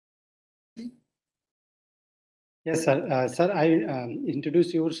Yes, sir. Sir, I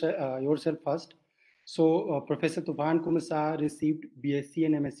introduce yourself first. So, Professor Tufan Kumar received BSc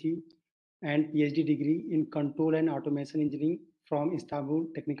and MSc and PhD degree in Control and Automation Engineering from Istanbul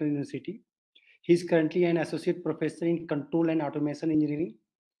Technical University. He is currently an associate professor in Control and Automation Engineering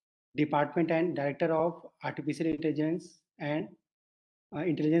Department and Director of Artificial Intelligence and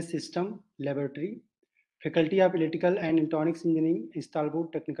Intelligence System Laboratory, Faculty of Electrical and Electronics Engineering, Istanbul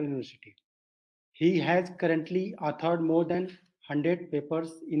Technical University. He has currently authored more than 100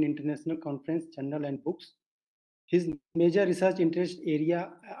 papers in international conference, journal, and books. His major research interests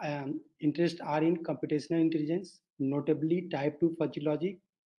are in computational intelligence, notably type 2 fuzzy logic,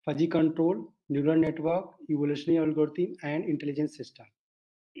 fuzzy control, neural network, evolutionary algorithm, and intelligence system.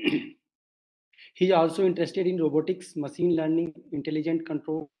 He is also interested in robotics, machine learning, intelligent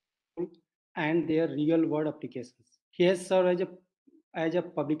control, and their real-world applications. He has served as a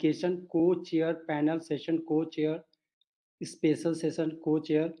publication co-chair, panel session co-chair, special session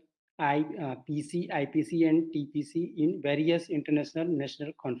co-chair, IPC, and TPC in various international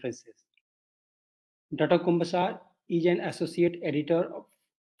national conferences. Dr. Kumbasar is an associate editor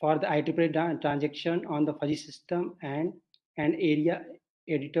for the IEEE transaction on the fuzzy system and an area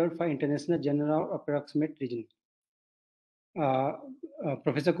editor for International Journal of Approximate Reasoning.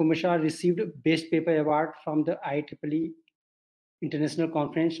 Professor Kumashar received Best Paper Award from the IEEE International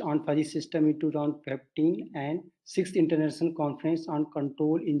Conference on Fuzzy System in 2015 and 6th International Conference on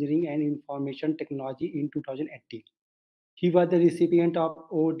Control Engineering and Information Technology in 2018. He was the recipient of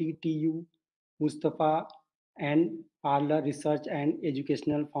ODTU Mustafa and Arla Research and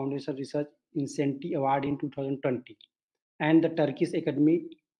Educational Foundation Research Incentive Award in 2020 and the Turkish Academy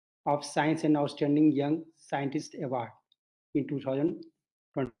of Science and Outstanding Young Scientist Award in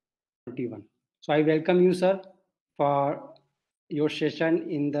 2021. So I welcome you, sir, for your session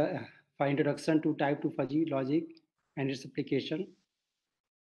in the for introduction to type 2 fuzzy logic and its application.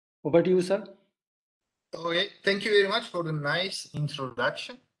 Over to you, sir. Okay, thank you very much for the nice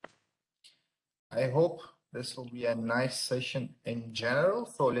introduction. I hope this will be a nice session in general.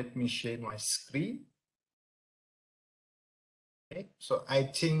 So let me share my screen. Okay, so I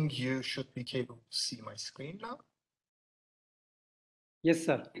think you should be able to see my screen now. Yes,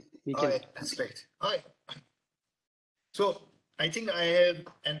 sir. We can. Right, that's great. All right. So I think I have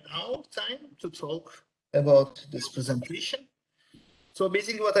an hour time to talk about this presentation. So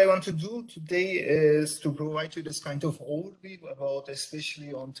basically what I want to do today is to provide you this kind of overview about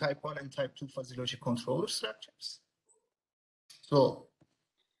especially on type 1 and type 2 fuzzy logic controller structures. So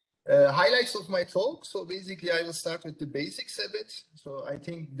highlights of my talk. So basically I will start with the basics a bit. So I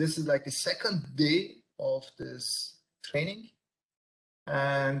think this is like the second day of this training.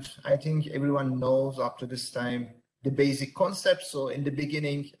 And I think everyone knows up to this time the basic concepts. So in the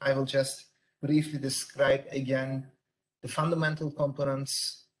beginning, I will just briefly describe again the fundamental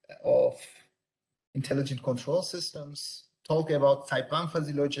components of intelligent control systems, talk about type 1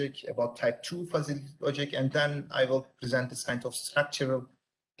 fuzzy logic, about type 2 fuzzy logic, and then I will present this kind of structural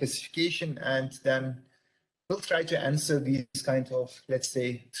classification, and then we'll try to answer these kind of, let's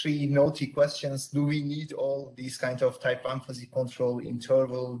say, 3 naughty questions. Do we need all these kind of type 1 fuzzy control,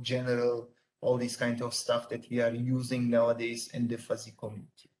 interval, general, all these kind of stuff that we are using nowadays in the fuzzy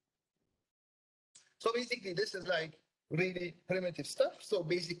community? So basically, this is like really primitive stuff. So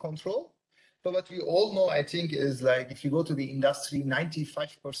basic control. So what we all know, I think, is like if you go to the industry,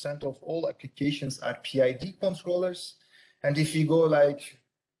 95% of all applications are PID controllers. And if you go like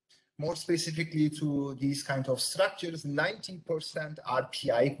more specifically to these kind of structures, 90% are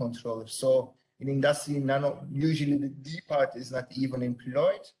PI controllers. So in industry, usually the D part is not even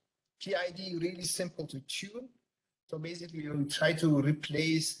employed. PID really simple to tune. So basically, we try to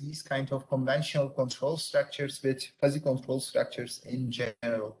replace these kind of conventional control structures with fuzzy control structures in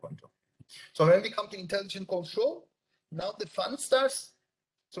general control. So when we come to intelligent control, now the fun starts.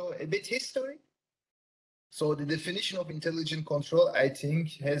 So a bit history. So the definition of intelligent control, I think,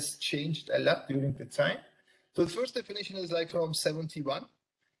 has changed a lot during the time. So the first definition is like from 71,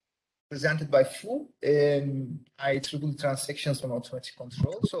 presented by Fu in IEEE Transactions on Automatic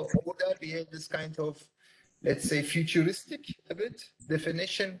Control. So over there, we have this kind of, let's say, futuristic a bit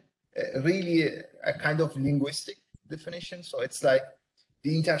definition, really a kind of linguistic definition. So it's like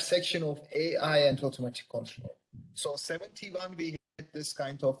the intersection of AI and automatic control. So 71, we had this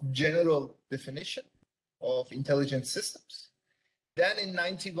kind of general definition of intelligent systems. Then in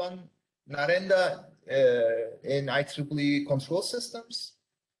 91, Narendra in IEEE control systems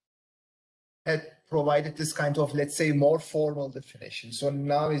had provided this kind of, let's say, more formal definition. So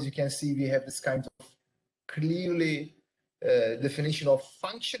now, as you can see, we have this kind of clearly definition of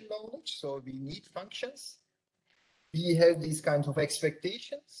function knowledge. So we need functions. we have these kinds of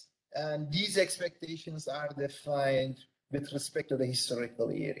expectations, and these expectations are defined with respect to the historical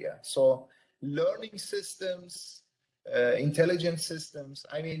area. So learning systems, intelligent systems,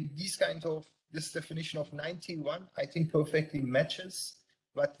 I mean, this definition of 91, I think perfectly matches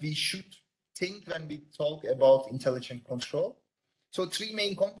what we should think when we talk about intelligent control. So 3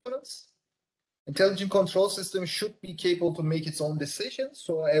 main components. Intelligent control system should be capable to make its own decisions.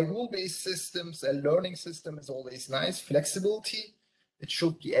 So a rule-based systems, a learning system is always nice. Flexibility, it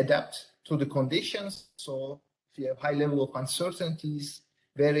should be adapt to the conditions. So if you have high level of uncertainties,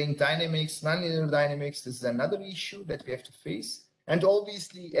 varying dynamics, nonlinear dynamics, this is another issue that we have to face. And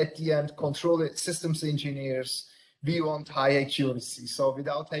obviously, at the end, control systems engineers, we want high accuracy. So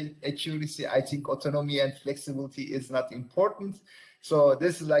without high accuracy, I think autonomy and flexibility is not important. So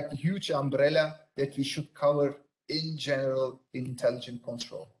this is like a huge umbrella that we should cover in general in intelligent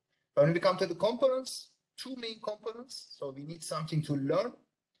control. When we come to the components, 2 main components. So we need something to learn.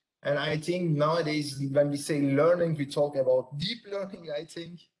 And I think nowadays, when we say learning, we talk about deep learning, I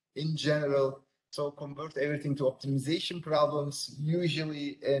think, in general. So convert everything to optimization problems.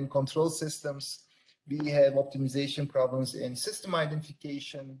 Usually in control systems, we have optimization problems in system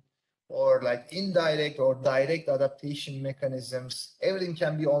identification, or like indirect or direct adaptation mechanisms. Everything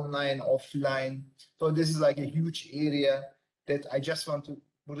can be online, offline. So this is like a huge area that I just want to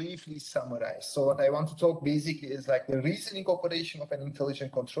briefly summarize. So what I want to talk basically is like the reasoning operation of an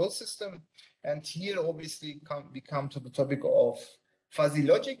intelligent control system. And here obviously we come to the topic of fuzzy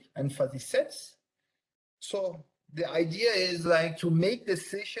logic and fuzzy sets. So the idea is like to make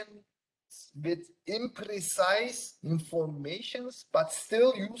decisions with imprecise informations, but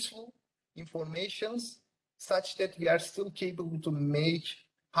still useful informations, such that we are still capable to make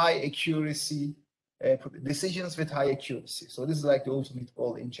high accuracy decisions with high accuracy. So this is like the ultimate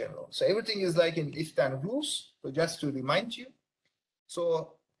goal in general. So everything is like in if-then rules. So just to remind you,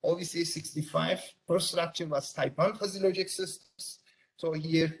 so obviously 65 first structure was type 1 fuzzy logic systems. So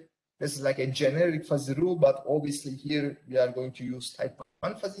here, this is like a generic fuzzy rule, but obviously here we are going to use type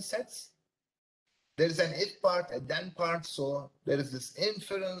 1 fuzzy sets. There's an if part, a then part, so there is this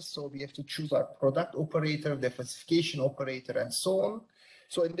inference, so we have to choose our product operator, the classification operator, and so on.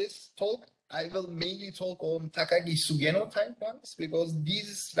 So in this talk, I will mainly talk on Takagi-Sugeno type ones, because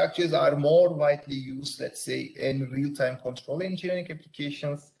these structures are more widely used, let's say, in real-time control engineering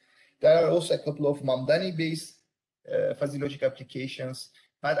applications. There are also a couple of Mamdani-based fuzzy logic applications,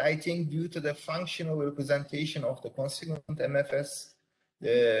 but I think due to the functional representation of the consequent MFS,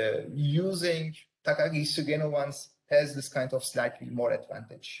 using Takagi-Sugeno ones has this kind of slightly more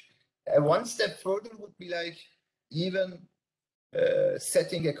advantage. One step further would be like even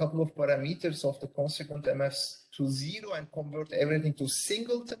setting a couple of parameters of the consequent MFs to 0 and convert everything to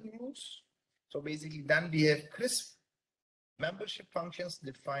singleton rules. So basically then we have crisp membership functions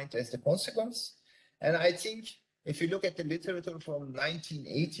defined as the consequence. And I think if you look at the literature from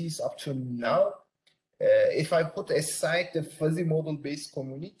 1980s up to now, if I put aside the fuzzy model-based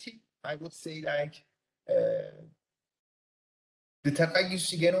community, I would say like the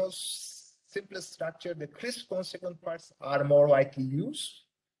Takagi-Sugeno's simplest structure, the crisp consequent parts are more widely used.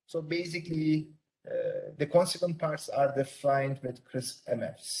 So basically, the consequent parts are defined with crisp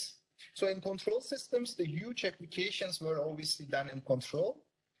MFs. So in control systems, the huge applications were obviously done in control.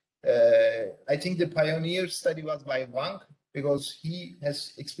 I think the pioneer study was by Wang, because he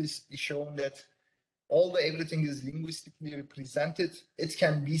has explicitly shown that although everything is linguistically represented, it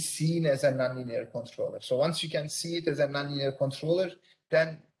can be seen as a nonlinear controller. So once you can see it as a nonlinear controller,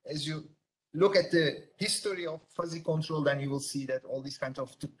 then as you look at the history of fuzzy control, then you will see that all these kinds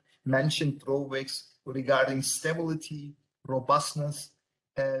of mentioned drawbacks regarding stability, robustness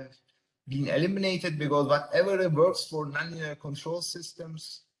have been eliminated, because whatever works for nonlinear control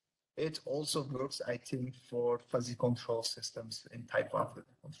systems, it also works, I think, for fuzzy control systems in type 1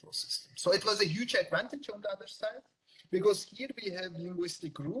 control systems. So it was a huge advantage on the other side, because here we have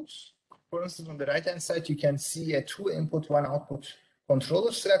linguistic rules. For instance, on the right-hand side, you can see a 2 input, 1 output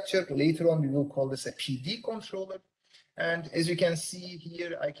controller structure. Later on, we will call this a PD controller. And as you can see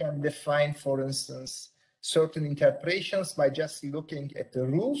here, I can define, for instance, certain interpretations by just looking at the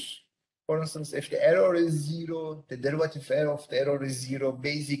rules. For instance, if the error is 0, the derivative error of the error is 0,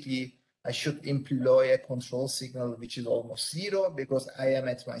 basically, I should employ a control signal which is almost 0, because I am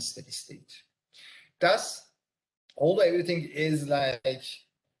at my steady state. Thus, although everything is like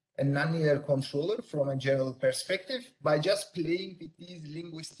a nonlinear controller from a general perspective, by just playing with these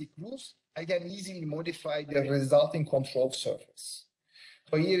linguistic rules, I can easily modify the resulting control surface.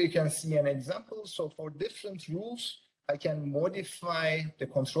 So here you can see an example. So for different rules, I can modify the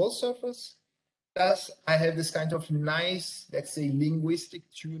control surface. Thus, I have this kind of nice, let's say, linguistic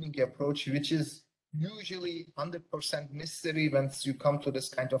tuning approach, which is usually 100% necessary once you come to this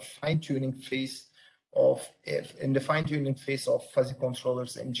kind of fine-tuning phase in the fine-tuning phase of fuzzy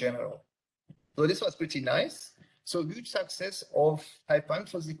controllers in general. So this was pretty nice. So huge success of type 1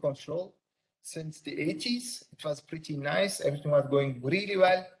 fuzzy control since the 80s. It was pretty nice. Everything was going really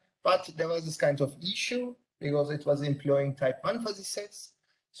well, but there was this kind of issue because it was employing type 1 fuzzy sets.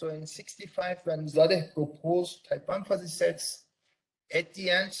 So in 65, when Zadeh proposed type 1 fuzzy sets, at the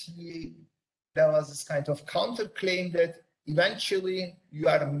end, there was this kind of counterclaim that eventually you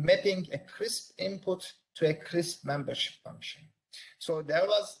are mapping a crisp input to a crisp membership function. So there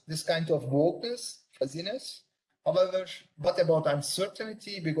was this kind of wokeness, fuzziness. However, what about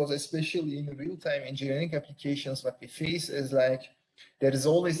uncertainty? Because especially in real-time engineering applications, what we face is like, there is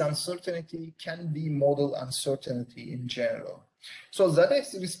always uncertainty, can we model uncertainty in general? So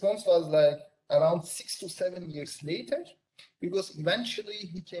Zadeh's response was like around 6 to 7 years later, because eventually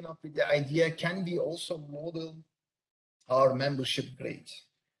he came up with the idea, can we also model our membership grade?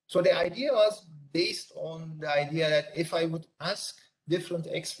 So the idea was based on the idea that if I would ask different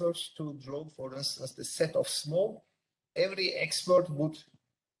experts to draw, for instance, the set of small, every expert would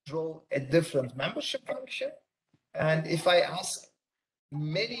draw a different membership function. And if I ask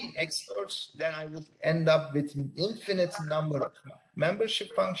many experts, then I would end up with an infinite number of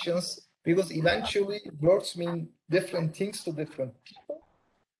membership functions, because eventually words mean different things to different people.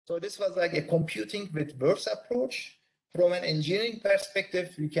 So this was like a computing with words approach. From an engineering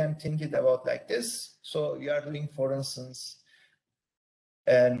perspective, you can think it about like this. So you are doing, for instance,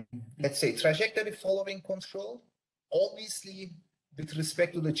 let's say trajectory following control. Obviously, with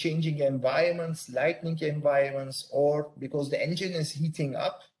respect to the changing environments, lightning environments, or because the engine is heating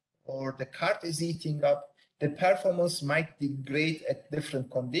up or the cart is heating up, the performance might degrade at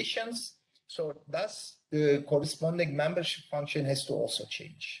different conditions. So thus, the corresponding membership function has to also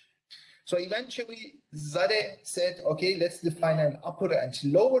change. So eventually, Zadeh said, okay, let's define an upper and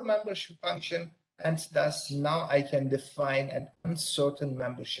lower membership function, and thus now I can define an uncertain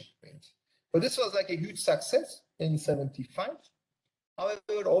membership grade. So this was like a huge success in 75.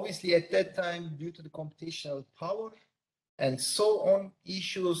 However, obviously at that time, due to the computational power and so on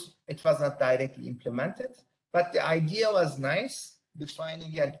issues, it was not directly implemented. But the idea was nice,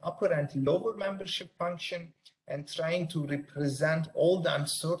 defining an upper and lower membership function and trying to represent all the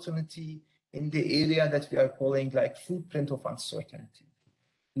uncertainty in the area that we are calling like footprint of uncertainty.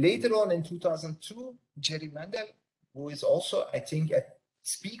 Later on in 2002, Jerry Mendel, who is also, I think, a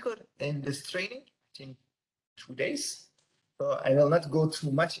speaker in this training, I think 2 days. So I will not go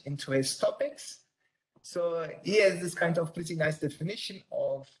too much into his topics. So he has this kind of pretty nice definition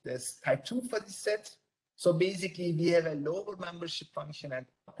of this type 2 fuzzy set. So basically, we have a lower membership function and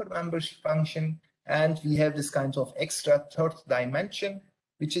upper membership function, and we have this kind of extra third dimension,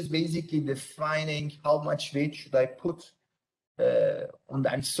 which is basically defining how much weight should I put on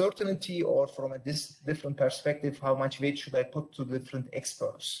the uncertainty, or from a different perspective, how much weight should I put to different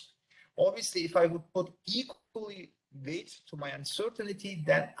experts. Obviously, if I would put equally weight to my uncertainty,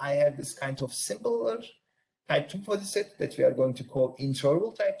 then I have this kind of simpler type 2 fuzzy set that we are going to call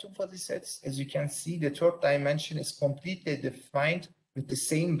interval type 2 fuzzy sets. As you can see, the third dimension is completely defined with the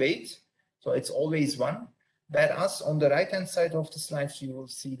same weight. So it's always 1. Whereas on the right-hand side of the slides, you will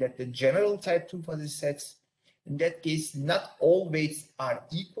see that the general type 2 fuzzy sets, in that case, not all weights are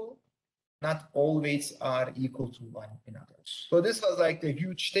equal. Not all weights are equal to 1 in others. So this was like the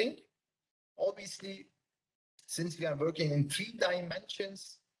huge thing. Obviously, since we are working in 3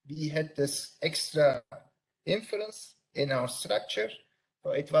 dimensions, we had this extra inference in our structure.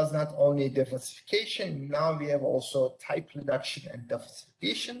 So it was not only diversification, now we have also type reduction and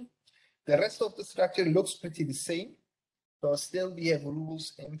diversification. The rest of the structure looks pretty the same. So still we have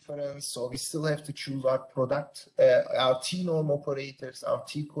rules, inference, so we still have to choose our product, our T-norm operators, our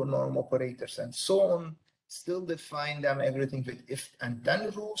T-norm operators, and so on. Still define them, everything with if and then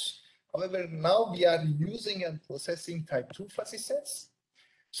rules. However, now we are using and processing type 2 fuzzy sets.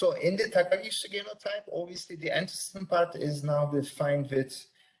 So in the Takagi-Sugeno type, obviously the antecedent part is now defined with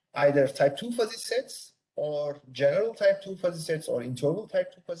either type 2 fuzzy sets or general type 2 fuzzy sets or interval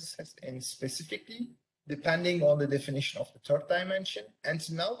type 2 fuzzy sets, and specifically depending on the definition of the third dimension. And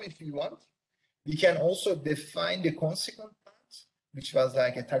now if we want, we can also define the consequent part, which was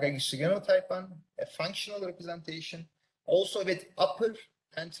like a Takagi-Sugeno type 1, a functional representation, also with upper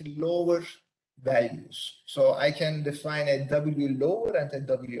and lower values. So I can define a W lower and a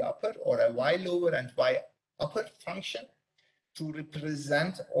W upper, or a Y lower and Y upper function to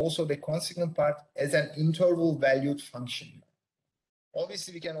represent also the consequent part as an interval valued function.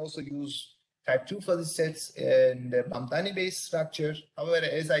 Obviously, we can also use type 2 fuzzy sets in the Mamdani-based structure. However,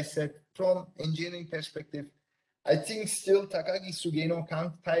 as I said, from engineering perspective, I think still Takagi-Sugeno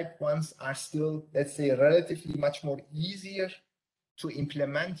count type ones are still, let's say, relatively much more easier to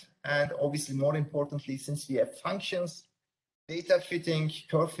implement. And obviously, more importantly, since we have functions, data fitting,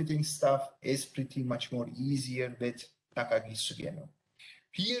 curve fitting stuff is pretty much more easier with Takagi-Sugeno.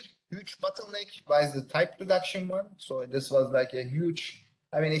 Here, huge bottleneck was the type reduction one. So this was like a huge,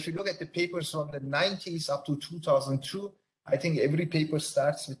 I mean, if you look at the papers from the 90s up to 2002, I think every paper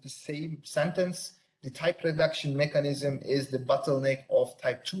starts with the same sentence. The type reduction mechanism is the bottleneck of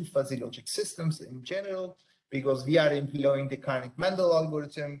type 2 fuzzy logic systems in general, because we are employing the Karnik-Mendel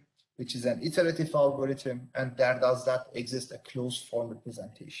algorithm, which is an iterative algorithm, and there does not exist a closed form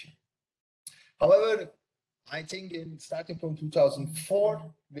representation. However, I think in starting from 2004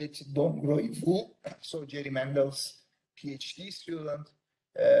 with Donggroi Wu, so Jerry Mendel's PhD student,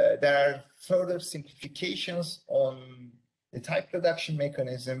 there are further simplifications on the type reduction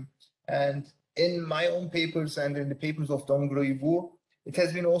mechanism. And in my own papers and in the papers of Donggroi Wu, it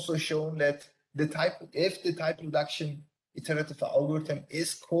has been also shown that if the type reduction iterative algorithm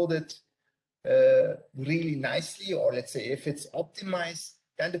is coded really nicely, or let's say if it's optimized,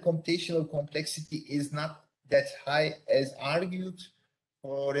 then the computational complexity is not that high as argued.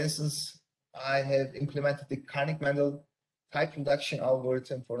 For instance, I have implemented the Karnik-Mendel type reduction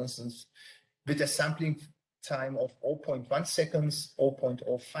algorithm, for instance, with a sampling time of 0.1 seconds,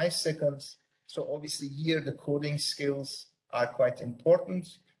 0.05 seconds. So obviously here the coding skills are quite important.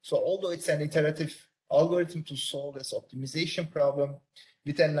 So although it's an iterative algorithm to solve this optimization problem,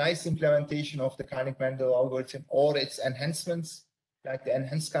 with a nice implementation of the Karnik-Mendel algorithm or its enhancements, like the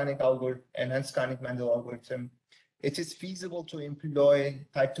enhanced Karnik-Mendel algorithm, it is feasible to employ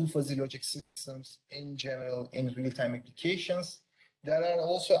type 2 fuzzy logic systems in general in real-time applications. There are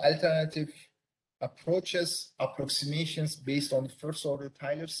also alternative approaches, approximations based on the first-order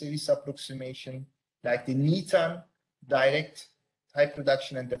Tyler series approximation, like the NITAN direct type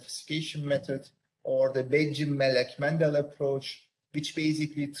reduction and deficiency method, or the Beijing-Melek-Mendel approach, which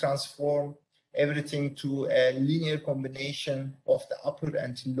basically transform everything to a linear combination of the upper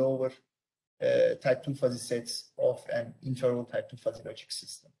and lower type 2 fuzzy sets of an interval type 2 fuzzy logic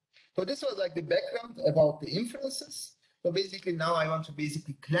system. So this was like the background about the inferences. So basically now I want to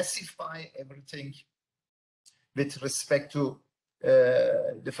basically classify everything with respect to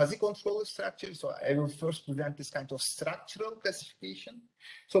the fuzzy controller structure. So I will first present this kind of structural classification.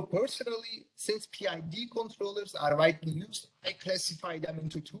 So personally, since PID controllers are widely used, I classify them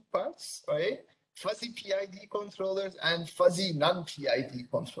into two parts, right? Fuzzy PID controllers and fuzzy non-PID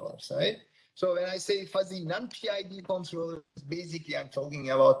controllers, right? So when I say fuzzy non-PID controllers, basically I'm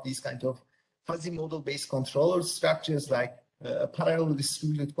talking about these kind of fuzzy model-based controller structures like parallel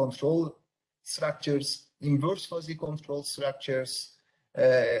distributed control structures, inverse fuzzy control structures,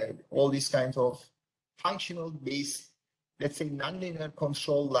 all these kinds of functional-based, let's say nonlinear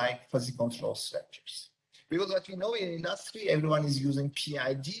control like fuzzy control structures. Because what we know in industry, everyone is using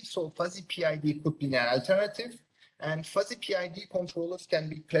PID, so fuzzy PID could be an alternative. And fuzzy PID controllers can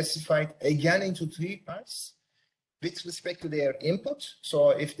be classified again into three parts with respect to their input. So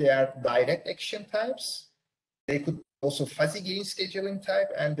if they are direct action types, they could also fuzzy gain scheduling type,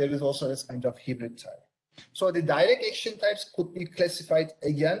 and there is also this kind of hybrid type. So the direct action types could be classified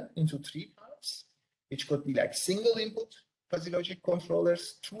again into three parts, which could be like single input fuzzy logic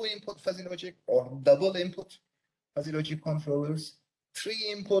controllers, two input fuzzy logic, or double input fuzzy logic controllers, three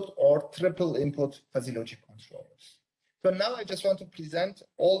input or triple input fuzzy logic controllers. So now I just want to present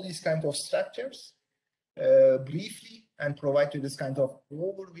all these kind of structures briefly and provide you this kind of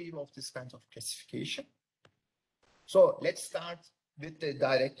overview of this kind of classification. So let's start with the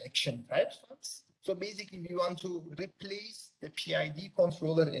direct action types ones. So basically we want to replace the PID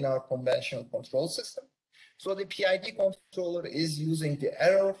controller in our conventional control system. So the PID controller is using the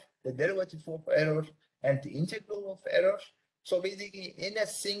error, the derivative of error, and the integral of error. So basically in a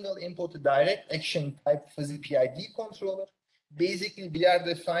single input direct action type fuzzy PID controller, basically we are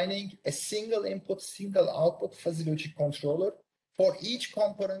defining a single input, single output fuzzy logic controller for each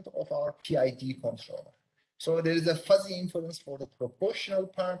component of our PID controller. So there is a fuzzy inference for the proportional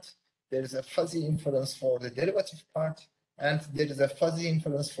part, there is a fuzzy inference for the derivative part, and there is a fuzzy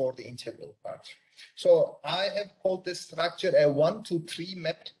inference for the integral part. So I have called this structure a 1-to-3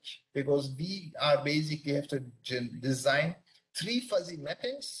 mapping because we are basically have to design three fuzzy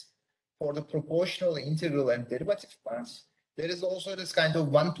mappings for the proportional, integral, and derivative parts. There is also this kind of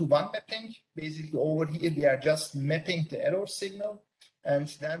 1-to-1 mapping. Basically over here, we are just mapping the error signal and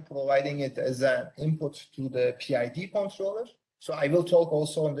then providing it as an input to the PID controller. So I will talk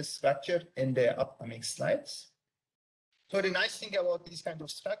also on this structure in the upcoming slides. So the nice thing about these kind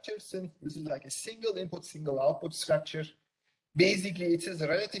of structures, since this is like a single input, single output structure, basically it is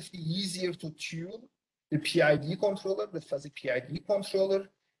relatively easier to tune the PID controller, the fuzzy PID controller,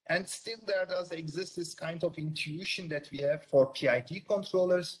 and still there does exist this kind of intuition that we have for PID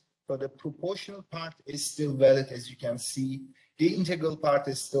controllers. So the proportional part is still valid, as you can see. The integral part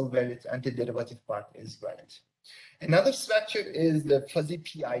is still valid, and the derivative part is valid. Another structure is the fuzzy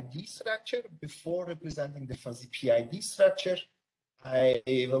PID structure. Before representing the fuzzy PID structure, I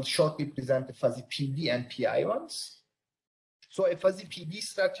will shortly present the fuzzy PD and PI ones. So a fuzzy PD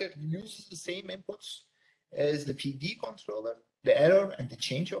structure uses the same inputs as the PD controller, the error and the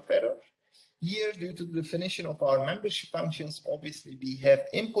change of error. Here, due to the definition of our membership functions, obviously we have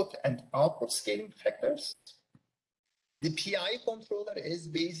input and output scaling factors. The PI controller is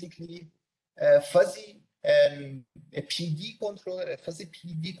basically a fuzzy a PD controller, a fuzzy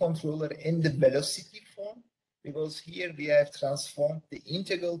PD controller in the velocity form, because here we have transformed the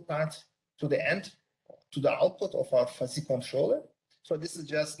integral part to the end, to the output of our fuzzy controller. So this is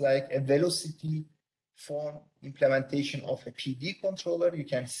just like a velocity form implementation of a PD controller. You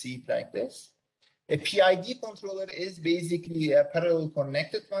can see it like this. A PID controller is basically a parallel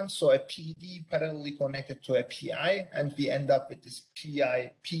connected one. So a PD parallelly connected to a PI, and we end up with this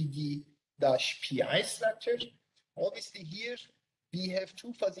PD-PI structure. Obviously here we have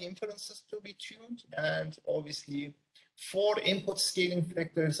two fuzzy inferences to be tuned, and obviously 4 input scaling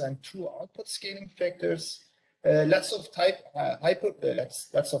factors and 2 output scaling factors. Lots of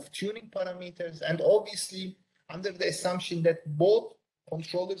tuning parameters, and obviously under the assumption that both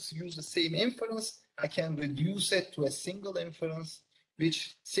controllers use the same inference, I can reduce it to a single inference,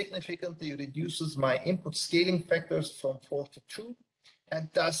 which significantly reduces my input scaling factors from 4 to 2, and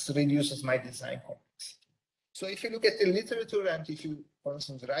thus reduces my design complexity. So if you look at the literature, and if you, for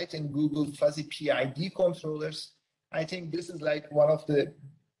instance, write in Google fuzzy PID controllers, I think this is like one of the,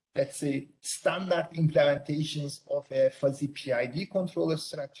 let's say, standard implementations of a fuzzy PID controller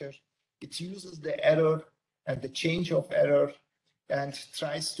structure. It uses the error and the change of error and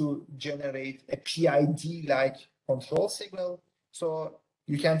tries to generate a PID-like control signal. So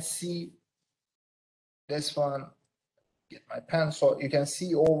you can see this one, get my pen. So you can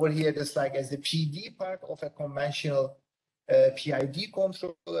see over here, this like as the PD part of a conventional PID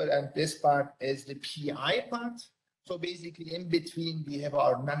controller, and this part is the PI part. So basically in between, we have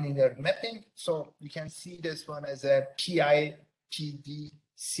our nonlinear mapping. So you can see this one as a PI-PD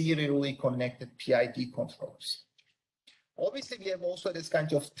serially connected PID controllers. Obviously, we have also this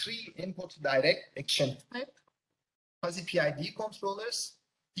kind of 3 input direct action type fuzzy PID controllers.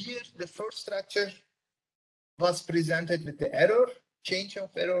 Here, the first structure was presented with the error, change of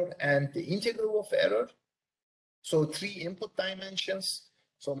error, and the integral of error. So 3 input dimensions.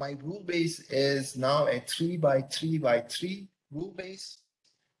 So my rule base is now a 3 by 3 by 3 rule base.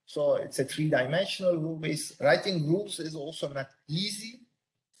 So it's a 3-dimensional rule base. Writing rules is also not easy,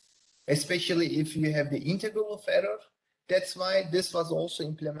 especially if you have the integral of error. That's why this was also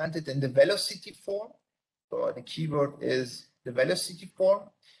implemented in the velocity form. So the keyword is the velocity form.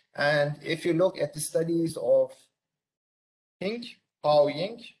 And if you look at the studies of Hao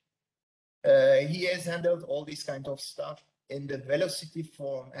Ying, he has handled all this kind of stuff in the velocity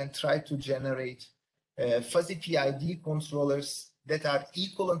form and tried to generate fuzzy PID controllers that are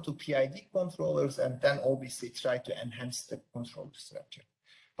equivalent to PID controllers, and then obviously try to enhance the control structure.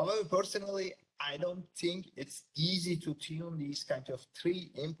 However, personally, I don't think it's easy to tune these kind of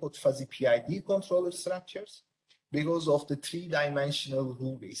 3 input fuzzy PID controller structures because of the 3-dimensional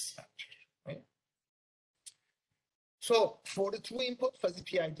rule-based structure. Right? So for the 2 input fuzzy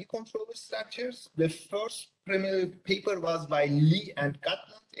PID controller structures, the first primary paper was by Lee and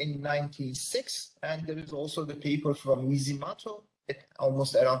Gatland in 1906, and there is also the paper from Mizumoto at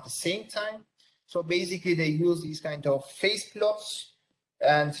almost around the same time. So basically, they use these kind of phase plots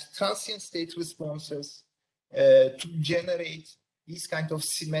and transient state responses to generate these kind of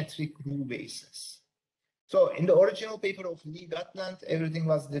symmetric rule bases. So in the original paper of Lee Gatland, everything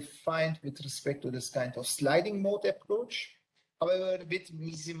was defined with respect to this kind of sliding mode approach. However, with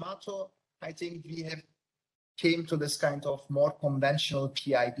Mizumoto, I think we have came to this kind of more conventional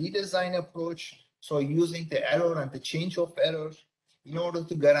PID design approach. So using the error and the change of error in order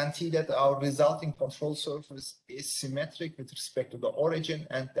to guarantee that our resulting control surface is symmetric with respect to the origin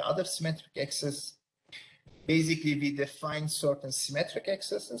and the other symmetric axis. Basically, we define certain symmetric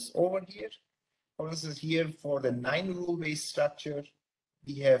axes over here. For instance, here for the 9 rule-based structure,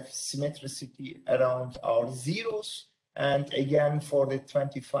 we have symmetricity around our zeros. And again, for the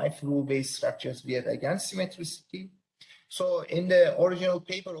 25 rule-based structures, we have again symmetricity. So in the original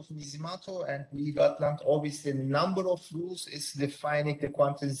paper of Nizimato and Lee Gatland, obviously the number of rules is defining the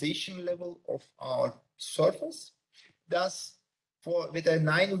quantization level of our surface. Thus, with a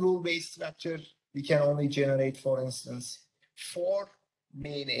 9 rule-based structure, we can only generate, for instance, 4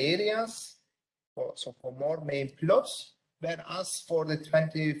 main areas, so for more main plots, whereas for the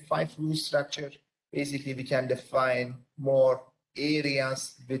 25 rule structure, basically we can define more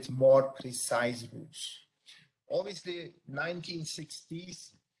areas with more precise rules. Obviously,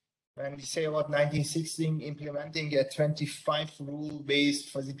 1960s, when we say about 1960, implementing a 25 rule-based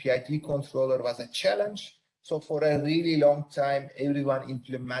fuzzy PID controller was a challenge. So for a really long time, everyone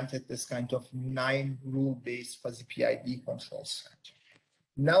implemented this kind of 9 rule-based fuzzy PID control strategy.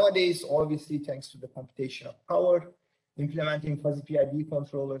 Nowadays, obviously, thanks to the computational power, implementing fuzzy PID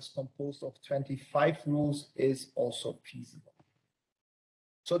controllers composed of 25 rules is also feasible.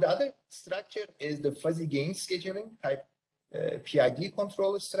 So the other structure is the fuzzy gain scheduling type PID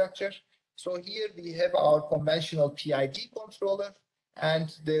controller structure. So here we have our conventional PID controller,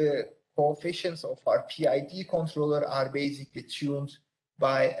 and the coefficients of our PID controller are basically tuned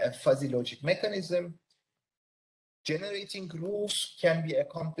by a fuzzy logic mechanism. Generating rules can be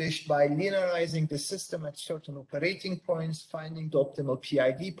accomplished by linearizing the system at certain operating points, finding the optimal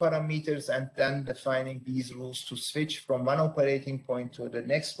PID parameters, and then defining these rules to switch from one operating point to the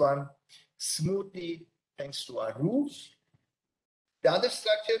next one smoothly thanks to our rules. The other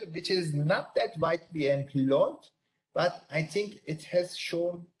structure, which is not that widely employed, but I think it has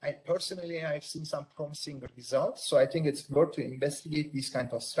shown, I've seen some promising results. So I think it's worth to investigate these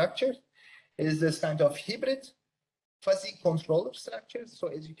kind of structures, is this kind of hybrid fuzzy controller structure. So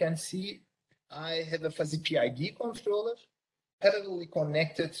as you can see, I have a fuzzy PID controller parallelly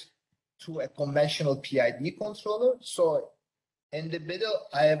connected to a conventional PID controller. So in the middle,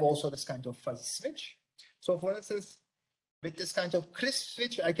 I have also this kind of fuzzy switch. So for instance, with this kind of crisp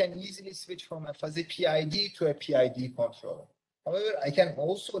switch, I can easily switch from a fuzzy PID to a PID controller. However, I can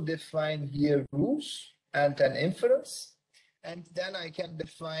also define here rules and an inference. And then I can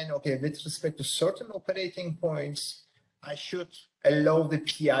define, okay, with respect to certain operating points, I should allow the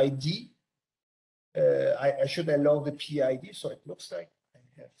PID. I should allow the PID. So it looks like I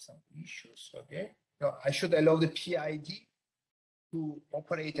have some issues. Okay. No, I should allow the PID to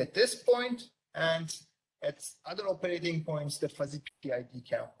operate at this point, and at other operating points, the fuzzy PID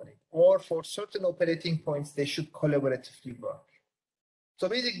can operate. Or for certain operating points, they should collaboratively work. So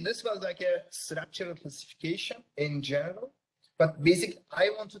basically, this was like a structural classification in general. But basically, I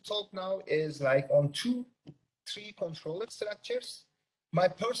want to talk now is like on 3 controller structures. My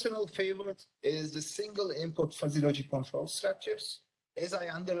personal favorite is the single input fuzzy logic control structures. As I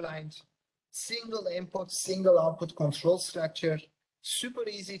underlined, single input, single output control structure, super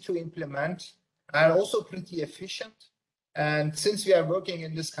easy to implement, and also pretty efficient. And since we are working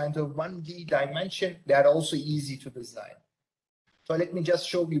in this kind of 1D dimension, they are also easy to design. So let me just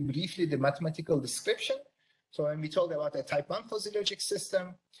show you briefly the mathematical description. So when we talk about a type 1 fuzzy logic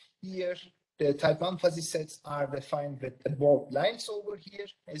system, here the type 1 fuzzy sets are defined with the bold lines over here.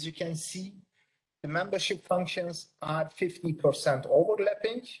 As you can see, the membership functions are 50%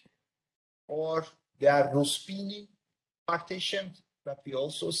 overlapping, or they are Rospini partitioned, that we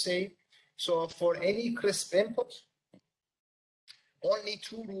also say. So for any crisp input, only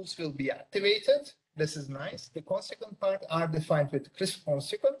 2 rules will be activated. This is nice. The consequent part are defined with crisp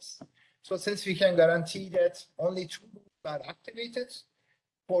consequence. So since we can guarantee that only 2 rules are activated,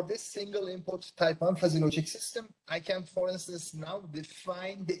 for this single input type 1 fuzzy logic system, I can, for instance, now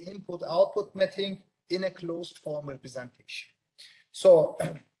define the input-output mapping in a closed form representation. So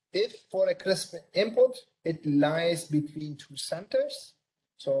if for a crisp input, it lies between 2 centers.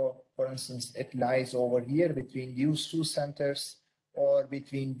 So for instance, it lies over here between these 2 centers or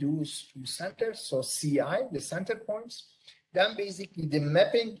between those 2 centers. So CI, the center points. Then basically the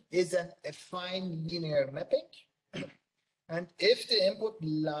mapping is an affine linear mapping. And if the input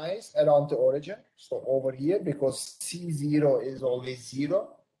lies around the origin, so over here, because C0 is always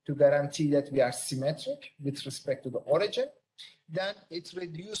 0, to guarantee that we are symmetric with respect to the origin, then it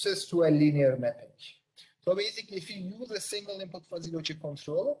reduces to a linear mapping. So basically, if you use a single input fuzzy logic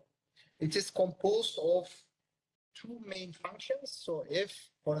controller, it is composed of 2 main functions. So if,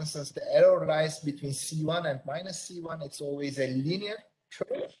 for instance, the error lies between C1 and minus C1, it's always a linear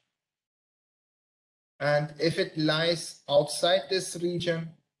curve. And if it lies outside this region,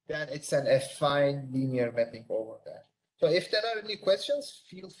 then it's an affine linear mapping over there. So if there are any questions,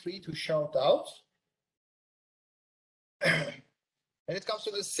 feel free to shout out. When it comes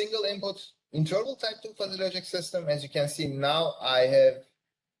to the single input interval type 2 fuzzy logic system, as you can see now, I have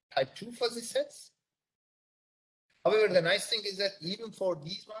type 2 fuzzy sets. However, the nice thing is that even for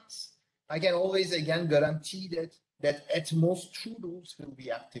these ones, I can always again guarantee that at most 2 rules will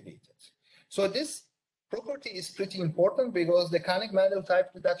be activated. So this property is pretty important because the Koenig-Mendel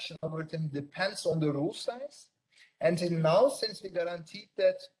type reduction algorithm depends on the rule size. And now, since we guaranteed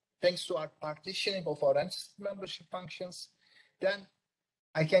that thanks to our partitioning of our ancestor membership functions, then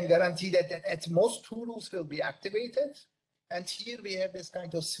I can guarantee that at most 2 rules will be activated. And here we have this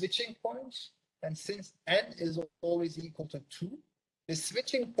kind of switching point. And since n is always equal to 2, the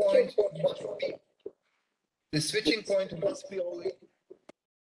switching point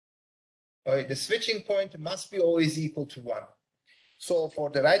must be always equal to 1. So for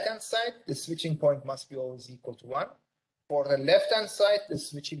the right-hand side, the switching point must be always equal to 1. For the left-hand side, the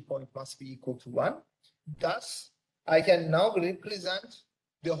switching point must be equal to 1. Thus, I can now represent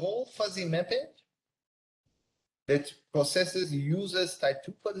the whole fuzzy mapping that uses type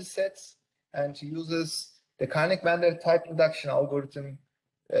 2 fuzzy sets and uses the Koenig-Mendel type reduction algorithm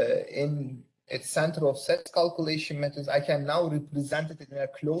in its center of set calculation methods. I can now represent it in a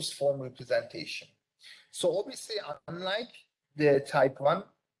closed form representation. So obviously, unlike the type 1,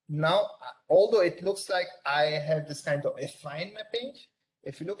 now, although it looks like I have this kind of affine mapping,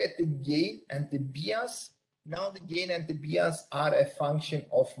 if you look at the gain and the bias, now the gain and the bias are a function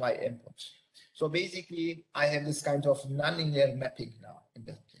of my input. So basically, I have this kind of nonlinear mapping now in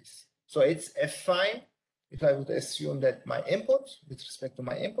that case. So it's affine if I would assume that my input, with respect to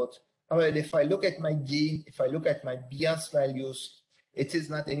my input. However, if I look at my gain, if I look at my bias values, it is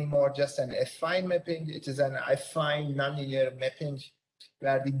not anymore just an affine mapping. It is an affine nonlinear mapping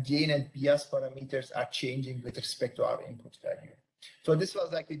where the gain and bias parameters are changing with respect to our input value. So this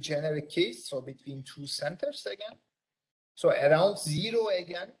was like a generic case. So between 2 centers again. So around 0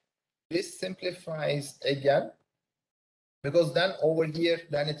 again, this simplifies again, because then over here,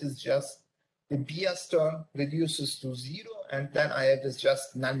 then it is just the bias term reduces to 0, and then I have this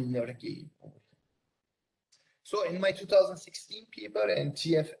just nonlinear gain over here. So in my 2016 paper in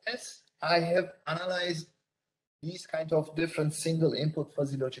TFS, I have analyzed these kind of different single input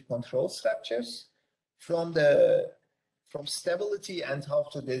fuzzy logic control structures from stability and how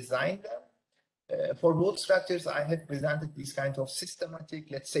to design them. For both structures, I have presented these kind of systematic,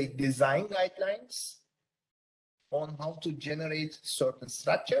 let's say, design guidelines on how to generate certain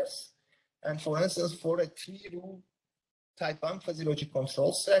structures. And for instance, for a 3-rule type 1 fuzzy logic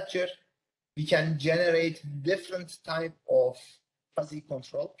control structure, we can generate different type of fuzzy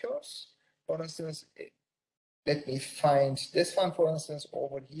control curves. For instance, let me find this one, for instance,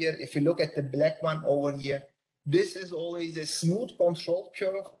 over here. If you look at the black one over here, this is always a smooth control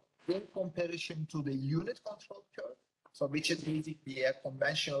curve in comparison to the unit control curve. So which is basically a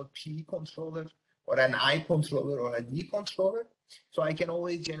conventional P controller or an I controller or a D controller. So I can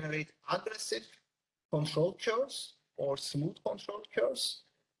always generate aggressive control curves or smooth control curves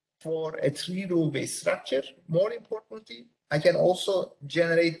for a 3-rule based structure. More importantly, I can also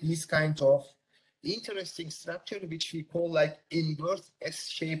generate these kinds of interesting structure, which we call like inverse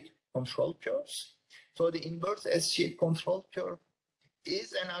S-shaped control curves. So the inverse S-shaped control curve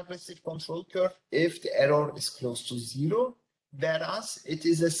is an aggressive control curve if the error is close to 0, whereas it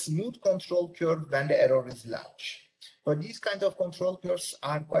is a smooth control curve when the error is large. But these kinds of control curves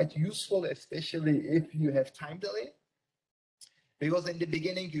are quite useful, especially if you have time delay, because in the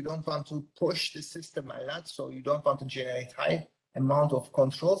beginning you don't want to push the system a lot, so you don't want to generate high amount of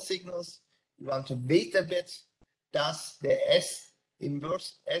control signals. You want to wait a bit. Thus, the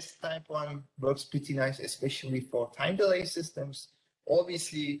inverse S type 1 works pretty nice, especially for time delay systems.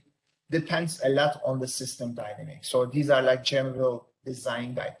 Obviously, depends a lot on the system dynamics. So these are like general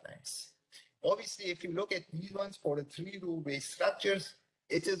design guidelines. Obviously, if you look at these ones for the 3-rule based structures,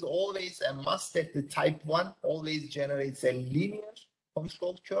 it is always a must that the type 1 always generates a linear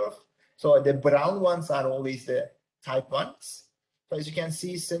control curve. So the brown ones are always the type 1s. So as you can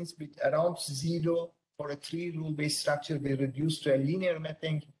see, since around 0 for a 3-rule based structure, we reduce to a linear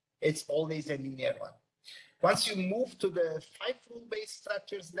mapping, it's always a linear one. Once you move to the 5-rule based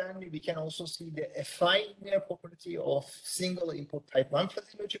structures, then we can also see the affine linear property of single input type 1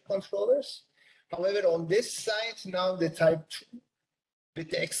 fuzzy logic controllers. However, on this side, now the type 2, with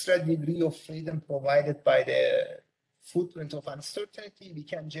the extra degree of freedom provided by the footprint of uncertainty, we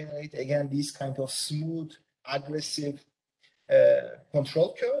can generate again these kind of smooth, aggressive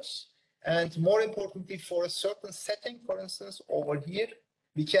control curves. And more importantly, for a certain setting, for instance, over here,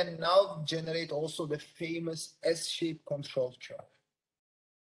 we can now generate also the famous S-shaped control curve.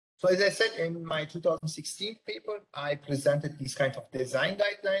 So as I said in my 2016 paper, I presented these kind of design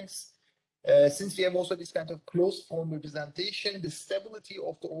guidelines Since we have also this kind of closed form representation, the stability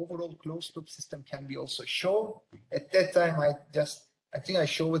of the overall closed loop system can be also shown. At that time, I think I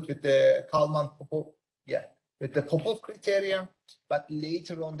show it with the Kalman-Popov, with the Popov criteria, but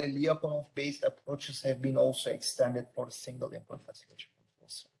later on the Lyapunov-based approaches have been also extended for single input facility control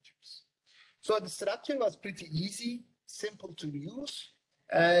structures. So the structure was pretty easy, simple to use,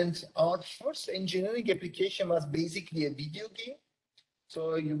 and our first engineering application was basically a video game.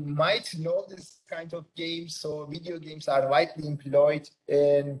 So you might know this kind of games. So video games are widely employed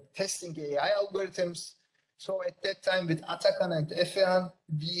in testing AI algorithms. So at that time with ATAL and FDP,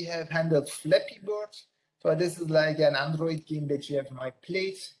 we have handled Flappy Bird. So this is like an Android game that you have in my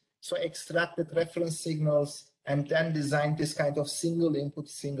plate. So extracted reference signals and then designed this kind of single input,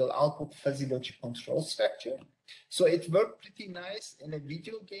 single output fuzzy logic control structure. So it worked pretty nice in a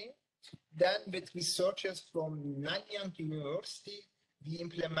video game. Then with researchers from Nanyang University, we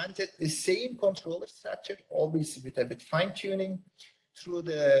implemented the same controller structure, obviously with a bit fine-tuning, through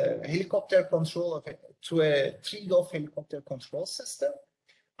the helicopter control of it, to a trade-off helicopter control system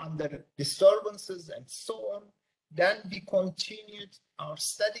under disturbances and so on. Then we continued our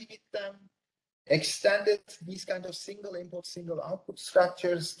study with them, extended these kind of single input, single output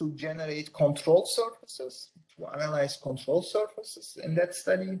structures to generate control surfaces, to analyze control surfaces in that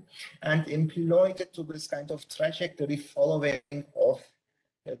study, and employed it to this kind of trajectory following of,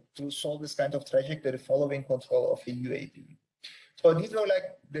 to solve this kind of trajectory following control of a UAV. So these were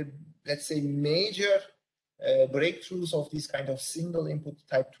like the, let's say, major breakthroughs of these kind of single input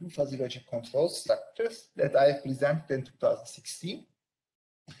type 2 fuzzy logic control structures that I presented in 2016.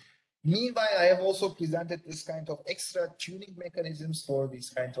 Meanwhile, I have also presented this kind of extra tuning mechanisms for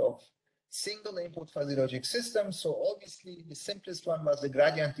these kind of single input fuzzy logic systems. So obviously the simplest one was the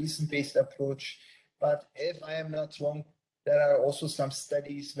gradient descent based approach. But if I am not wrong, there are also some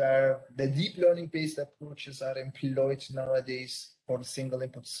studies where the deep learning based approaches are employed nowadays for the single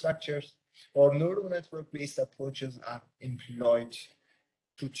input structures, or neural network based approaches are employed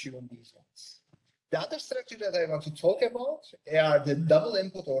to tune these ones. The other structure that I want to talk about are the double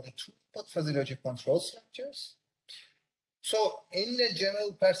input or the two input fuzzy logic control structures. So in the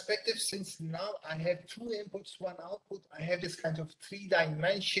general perspective, since now I have two inputs, one output, I have this kind of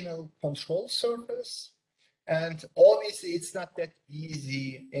three-dimensional control surface. And obviously it's not that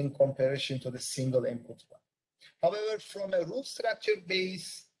easy in comparison to the single input one. However, from a rule structure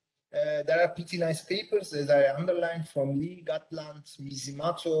base, there are pretty nice papers, as I underlined, from Lee, Gatland,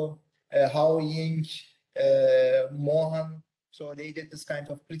 Mizumoto, Hao Ying, Mohan. So they did this kind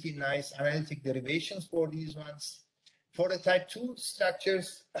of pretty nice analytic derivations for these ones. For the type 2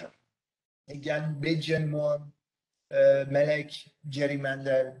 structures, again, Bridgen, Mohan, Melek, Jerry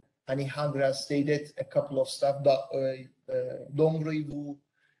Mandel, Hani Hagras, they did a couple of stuff, Dongrui Wu,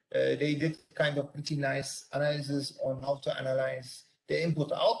 they did kind of pretty nice analysis on how to analyze the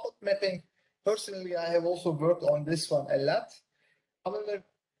input-output mapping. Personally, I have also worked on this one a lot. However,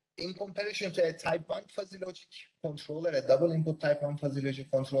 in comparison to a type 1 fuzzy logic controller, a double input type 1 fuzzy logic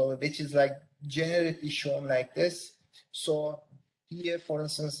controller, which is like generally shown like this. So here, for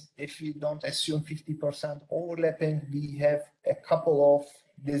instance, if we don't assume 50% overlapping, we have a couple of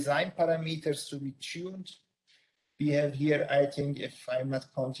design parameters to be tuned. We have here, I think, if I'm not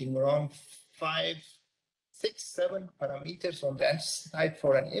counting wrong, 5, 6, 7 parameters on that side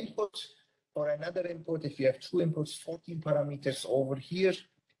for an input. For another input, if you have two inputs, 14 parameters over here.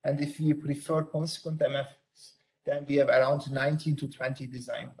 And if you prefer consequent MFs, then we have around 19 to 20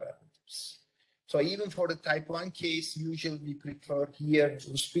 design parameters. So even for the type 1 case, usually we prefer here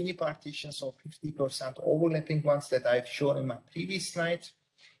Ruspini partitions of 50% overlapping ones that I've shown in my previous slide.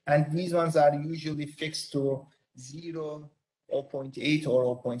 And these ones are usually fixed to 0, 0.8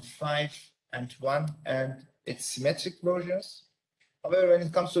 or 0.5 and 1, and it's symmetric versions. However, when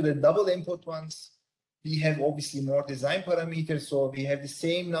it comes to the double input ones, we have obviously more design parameters. So we have the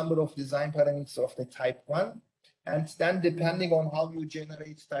same number of design parameters of the type 1. And then depending on how you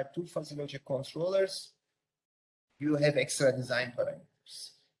generate type 2 fuzzy logic controllers, you have extra design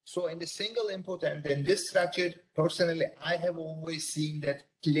parameters. So in the single input and in this structure, personally, I have always seen that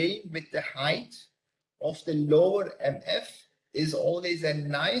playing with the height of the lower MF is always a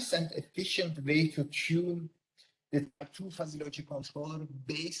nice and efficient way to tune the type 2 fuzzy logic controller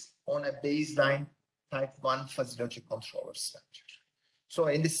based on a baseline type 1 fuzzy logic controller structure. So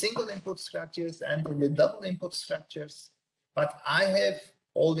in the single input structures and in the double input structures, what I have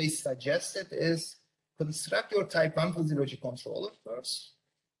always suggested is construct your type 1 fuzzy logic controller first.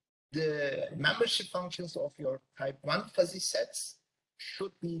 The membership functions of your type 1 fuzzy sets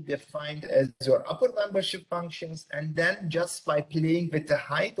should be defined as your upper membership functions, and then just by playing with the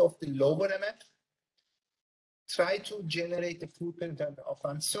height of the lower MF, try to generate a footprint of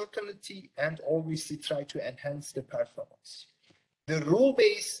uncertainty and obviously try to enhance the performance. The rule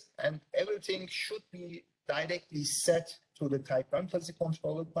base and everything should be directly set to the type 1 fuzzy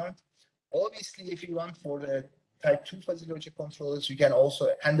controller part. Obviously, if you want for the type 2 fuzzy logic controllers, you can also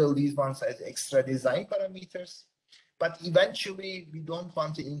handle these ones as extra design parameters. But eventually, we don't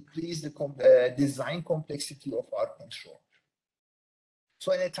want to increase the design complexity of our controller.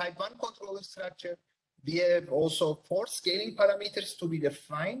 So in a type 1 controller structure, we have also 4 scaling parameters to be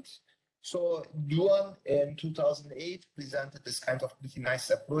defined. So Duan in 2008 presented this kind of pretty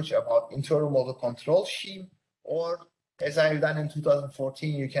nice approach about internal model control scheme, or as I've done in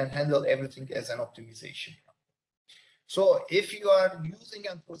 2014, you can handle everything as an optimization. So if you are using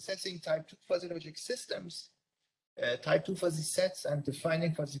and processing type 2 fuzzy logic systems, type 2 fuzzy sets and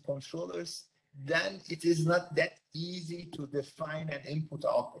defining fuzzy controllers, then it is not that easy to define an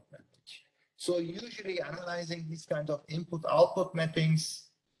input-output mapping. So usually analyzing these kind of input-output mappings,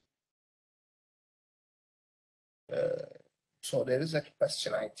 so there is a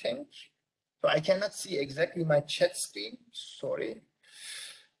question, I think. So I cannot see exactly my chat screen, sorry.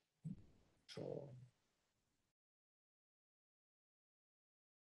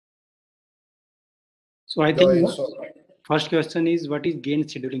 So I think first question is, what is gain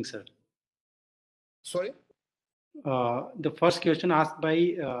scheduling, sir? Sorry? The first question asked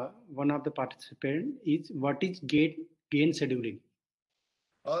by one of the participants is, what is gain scheduling?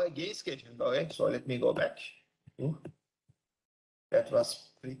 Gain scheduling, okay, so let me go back. That was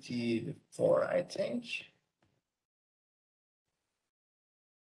pretty before, I think.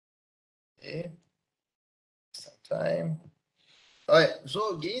 Okay. Some time. All right,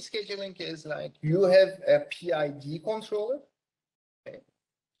 so gain scheduling is like you have a PID controller. Okay.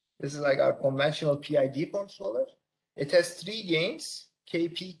 This is like our conventional PID controller. It has 3 gains,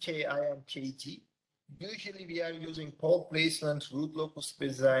 KP, KI, and KT. Usually we are using pole placement, root locus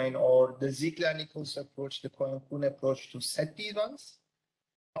design, or the Ziegler-Nichols approach, the Cohen-Kuhn approach to set these ones.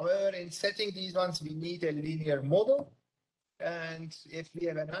 However, in setting these ones, we need a linear model. And if we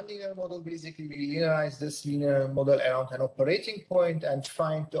have a nonlinear model, basically we linearize this linear model around an operating point and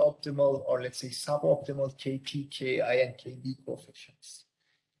find the optimal, or let's say suboptimal KP, KI, and KB coefficients.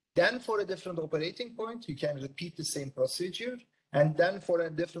 Then for a different operating point, you can repeat the same procedure. And then for a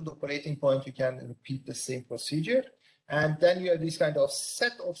different operating point, you can repeat the same procedure. And then you have this kind of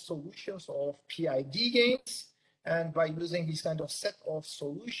set of solutions of PID gains. And by using this kind of set of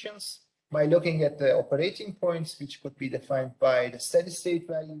solutions, by looking at the operating points, which could be defined by the steady state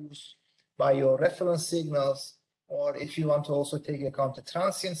values, by your reference signals, or if you want to also take account the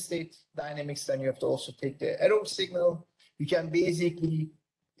transient state dynamics, then you have to also take the error signal. You can basically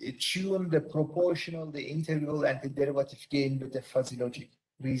tune the proportional, the integral, and the derivative gain with the fuzzy logic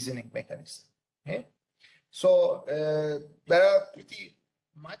reasoning mechanism. Okay? So there are pretty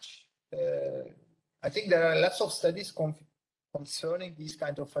much, I think there are lots of studies concerning these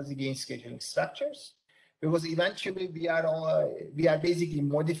kind of fuzzy gain scheduling structures, because eventually we are basically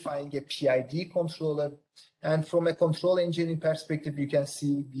modifying a PID controller, and from a control engineering perspective, you can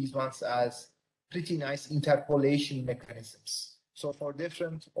see these ones as pretty nice interpolation mechanisms. So for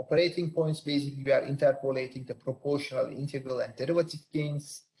different operating points, basically we are interpolating the proportional, integral, and derivative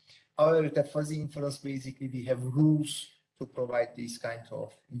gains. However, with the fuzzy inference, basically we have rules to provide these kind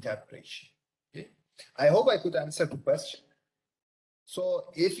of interpretation. Okay? I hope I could answer the question. So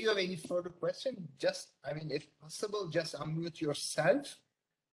if you have any further question, just, I mean, if possible, just unmute yourself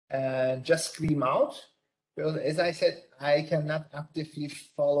and just scream out. Because as I said, I cannot actively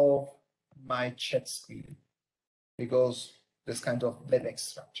follow my chat screen because this kind of WebEx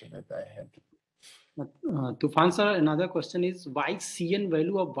structure that I have. To answer another question is, why Cn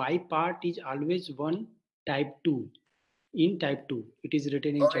value of Y part is always 1 type 2 in type 2? It is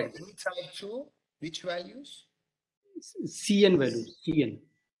written in chat. In type 2, which values? Cn value, Cn.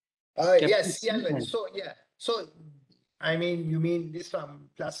 Yes, Cn value. So yeah, so I mean, you mean this one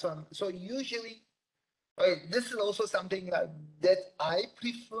plus 1. So usually, this is also something that I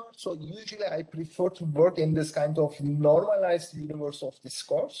prefer. So usually I prefer to work in this kind of normalized universe of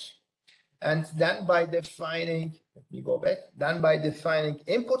discourse. And then by defining, let me go back, then by defining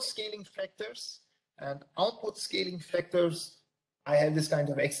input scaling factors and output scaling factors, I have this kind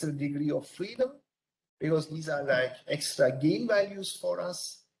of extra degree of freedom because these are like extra gain values for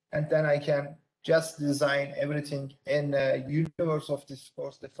us. And then I can just design everything in a universe of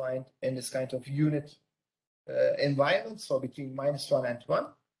discourse defined in this kind of unit environment. So between -1 and 1.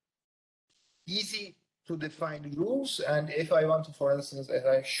 Easy to define rules. And if I want to, for instance, as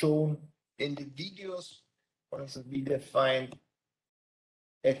I've shown in the videos, for instance, we define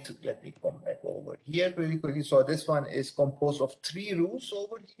it. Let me come back over here really quickly. So this one is composed of 3 rules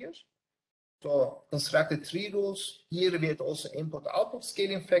over here. So constructed 3 rules. Here we had also input-output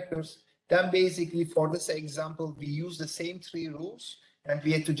scaling factors. Then basically for this example, we use the same 3 rules and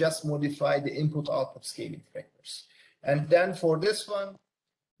we had to just modify the input-output scaling factors. And then for this one,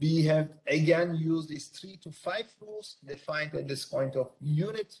 we have again used these 3 to 5 rules defined at this point of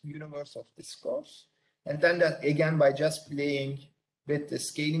unit universe of this course. And then that again, by just playing with the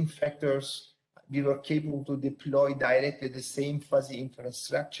scaling factors, we were capable to deploy directly the same fuzzy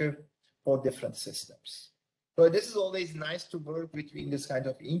infrastructure for different systems. So this is always nice to work between this kind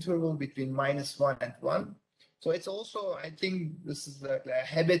of interval between -1 and 1. So it's also, I think this is a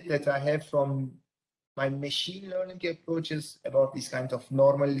habit that I have from my machine learning approaches about these kind of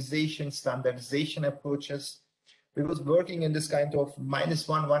normalization, standardization approaches. Because working in this kind of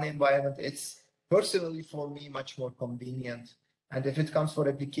 -1, 1 environment, it's personally for me much more convenient. And if it comes for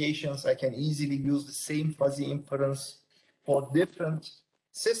applications, I can easily use the same fuzzy inference for different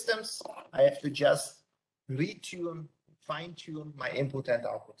systems. I have to just retune, fine tune my input and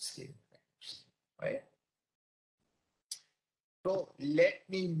output scaling factors, right? So let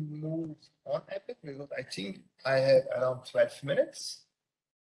me move on a bit because I think I have around 12 minutes.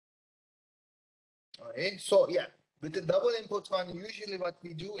 Okay, so yeah, with the double input one, usually what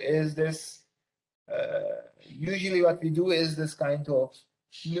we do is this. Kind of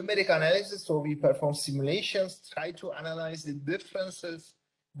numeric analysis. So we perform simulations, try to analyze the differences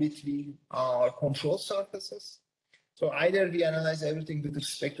between our control surfaces. So either we analyze everything with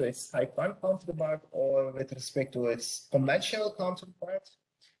respect to its type 1 counterpart or with respect to its conventional counterpart.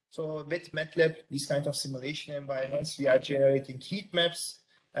 So with MATLAB, these kind of simulation environments, we are generating heat maps.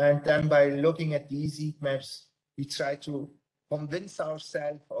 And then by looking at these heat maps, we try to convince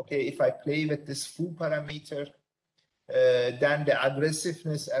ourselves, okay, if I play with this foo parameter, then the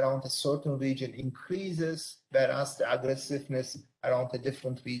aggressiveness around a certain region increases, whereas the aggressiveness around a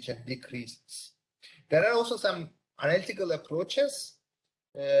different region decreases. There are also some analytical approaches.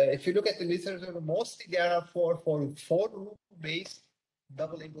 If you look at the literature, mostly there are for rule-based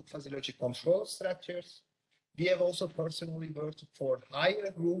double input fuzzy logic control structures. We have also personally worked for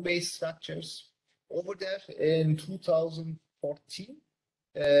higher rule-based structures. Over there in 2014,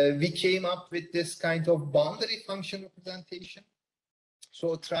 we came up with this kind of boundary function representation.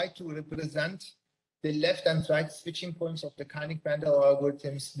 So try to represent the left and right switching points of the Koenig-Mendel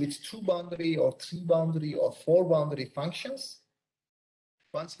algorithms with 2 boundary or 3 boundary or 4 boundary functions.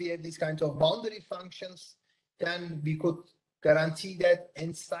 Once we have these kinds of boundary functions, then we could guarantee that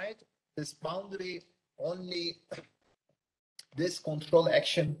inside this boundary, only this control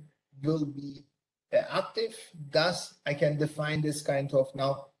action will be active. Thus, I can define this kind of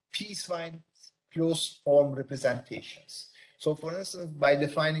now piecewise closed form representations. So for instance, by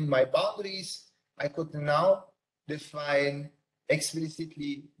defining my boundaries, I could now define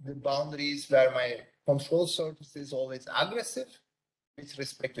explicitly the boundaries where my control surface is always aggressive with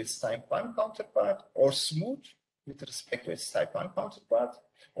respect to its type 1 counterpart, or smooth with respect to its type 1 counterpart,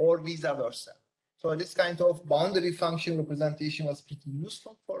 or vice versa. So this kind of boundary function representation was pretty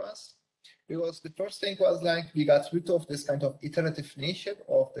useful for us, because the first thing was like we got rid of this kind of iterative nature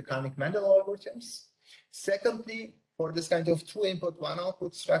of the Koenig-Mendel algorithms. Secondly, for this kind of 2 input, 1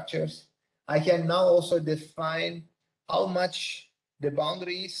 output structures, I can now also define how much the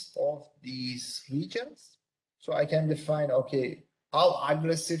boundaries of these regions. So I can define, okay, how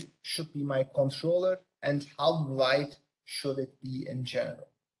aggressive should be my controller and how wide should it be in general.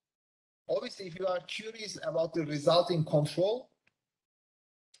 Obviously, if you are curious about the resulting control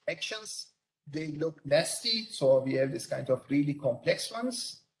actions, they look nasty. So we have this kind of really complex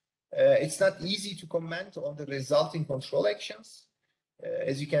ones. It's not easy to comment on the resulting control actions.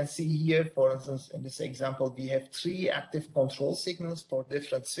 As you can see here, for instance, in this example, we have 3 active control signals for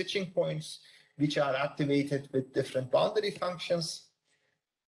different switching points, which are activated with different boundary functions.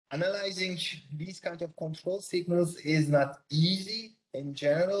 Analyzing these kind of control signals is not easy in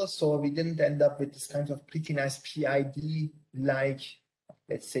general, so we didn't end up with this kind of pretty nice PID-like,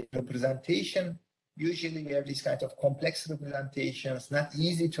 let's say, representation. Usually we have these kind of complex representations, not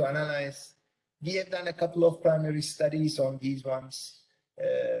easy to analyze. We have done a couple of primary studies on these ones.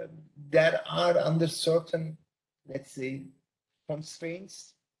 There are under certain, let's say,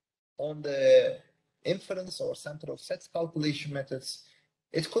 constraints on the inference or center of sets calculation methods.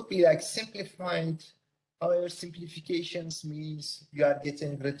 It could be like simplified. However, simplifications means you are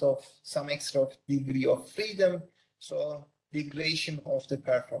getting rid of some extra degree of freedom, so degradation of the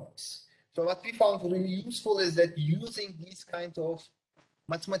performance. So what we found really useful is that using these kind of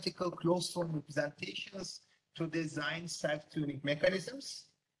mathematical closed form representations to design self-tuning mechanisms.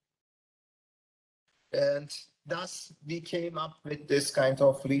 And thus we came up with this kind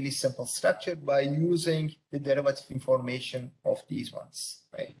of really simple structure by using the derivative information of these ones,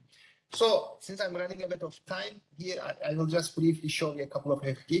 right? So since I'm running a bit of time here, I will just briefly show you a couple of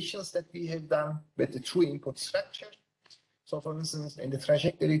applications that we have done with the true input structure. So for instance, in the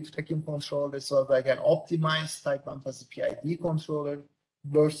trajectory tracking control, this was like an optimized type 1 fuzzy PID controller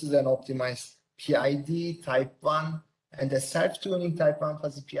versus an optimized PID type 1 and a self-tuning type 1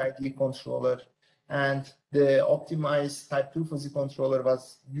 fuzzy PID controller. And the optimized type 2 fuzzy controller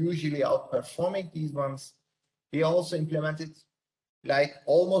was usually outperforming these ones. We also implemented like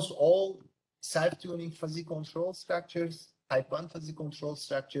almost all self-tuning fuzzy control structures, type 1 fuzzy control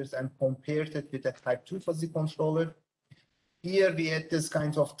structures, and compared it with a type 2 fuzzy controller. Here we had this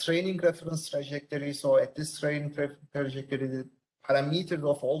kind of training reference trajectory. So at this training trajectory, the parameters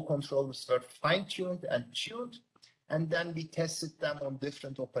of all controllers were fine-tuned and tuned, and then we tested them on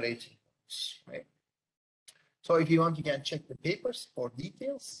different operating modes, right? So if you want, you can check the papers for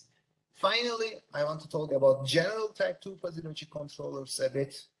details. Finally, I want to talk about general type 2 fuzzy logic controllers a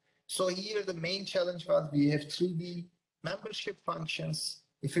bit. So here the main challenge was we have 3D membership functions.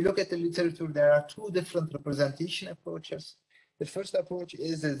 If you look at the literature, there are two different representation approaches. The first approach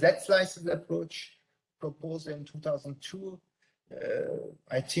is the Z-slices approach proposed in 2002,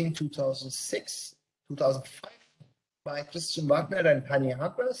 I think 2006, 2005 by Christian Wagner and Hani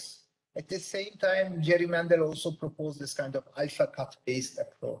Hagras. At the same time, Jerry Mendel also proposed this kind of alpha cut based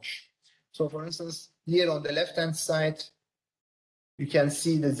approach. So for instance, here on the left-hand side, you can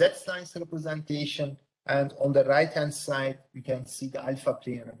see the Z-slice representation, and on the right-hand side, you can see the alpha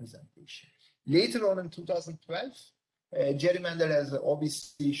plane representation. Later on in 2012, Jerry Mendel has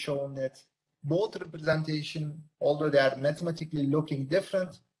obviously shown that both representation, although they are mathematically looking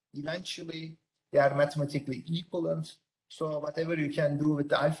different, eventually they are mathematically equivalent. So whatever you can do with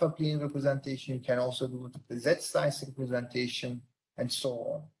the alpha plane representation, you can also do with the Z-slice representation, and so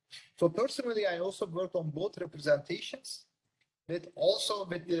on. So personally, I also worked on both representations, but also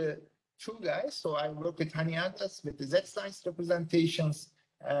with the two guys. So I work with Hani Hagras with the Z-slice representations,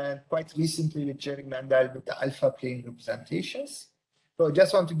 and quite recently with Jerry Mendel with the alpha plane representations. So I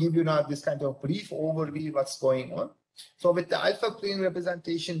just want to give you now this kind of brief overview of what's going on. So with the alpha plane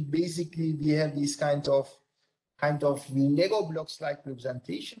representation, basically we have these kind of Lego blocks like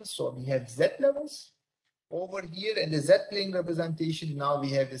representations. So we have Z levels. Over here in the Z plane representation, now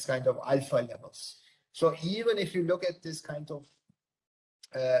we have this kind of alpha levels. So even if you look at this kind of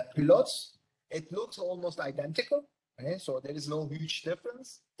plots, it looks almost identical. Okay? So there is no huge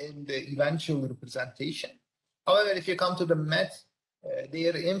difference in the eventual representation. However, if you come to the math,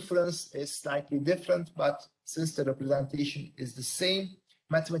 their inference is slightly different, but since the representation is the same,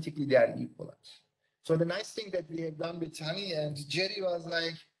 mathematically they are equivalent. So the nice thing that we have done with Hani and Jerry was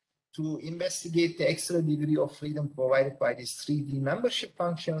like to investigate the extra degree of freedom provided by these 3D membership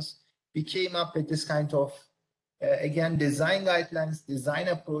functions. We came up with this kind of again, design guidelines, design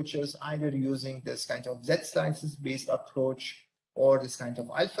approaches, either using this kind of Z-slices based approach or this kind of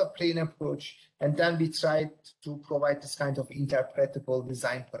alpha plane approach. And then we tried to provide this kind of interpretable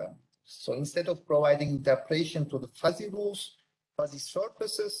design parameters. So instead of providing interpretation to the fuzzy rules, fuzzy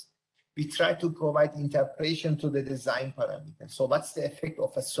surfaces, we try to provide interpretation to the design parameter. So what's the effect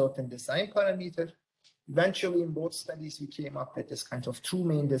of a certain design parameter? Eventually, in both studies, we came up with this kind of two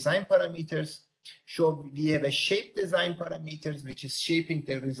main design parameters. So we have a shape design parameters, which is shaping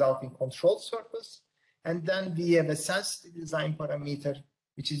the resulting control surface. And then we have a sensitive design parameter,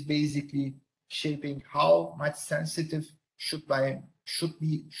 which is basically shaping how much sensitive should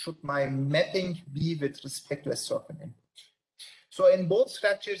my mapping be with respect to a certain input. So in both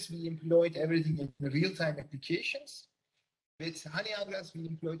structures, we employed everything in real-time applications. With Hani Hagras, we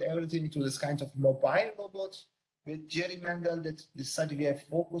employed everything to this kind of mobile robots. With Jerry Mendel, that the study we have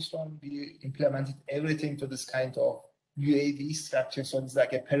focused on, we implemented everything to this kind of UAV structure. So it's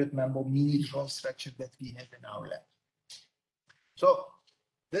like a parrot member mini drone structure that we have in our lab. So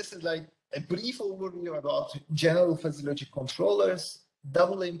this is like a brief overview about general fuzzy logic controllers,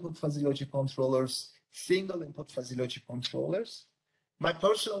 double input fuzzy logic controllers, single input fuzzy logic controllers. My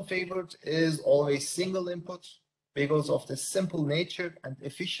personal favorite is always single input because of the simple nature and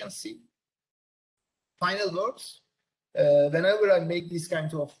efficiency. Final words, whenever I make these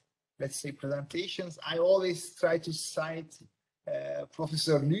kinds of, let's say, presentations, I always try to cite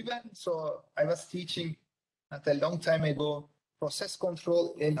Professor Lüben. So I was teaching not a long time ago process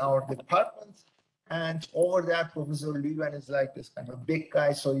control in our department. And over there, Professor Leuven is like this kind of big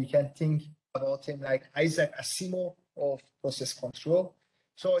guy. So you can think about him like Isaac Asimov of process control.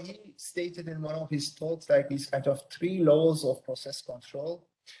 So he stated in one of his talks like these kind of 3 laws of process control.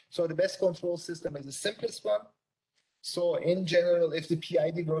 So the best control system is the simplest one. So in general, if the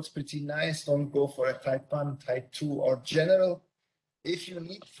PID works pretty nice, don't go for a type 1, type 2, or general. If you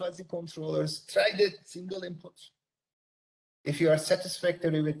need fuzzy controllers, try the single input. If you are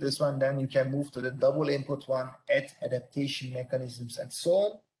satisfactory with this one, then you can move to the double input one, add adaptation mechanisms and so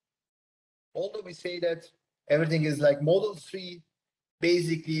on. Although we say that everything is like model 3,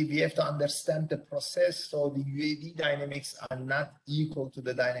 basically we have to understand the process. So the UAV dynamics are not equal to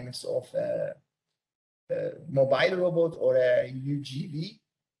the dynamics of a mobile robot or a UGV.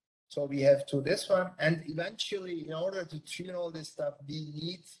 So we have to this one. And eventually, in order to tune all this stuff, we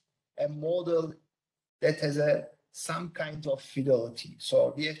need a model that has some kind of fidelity.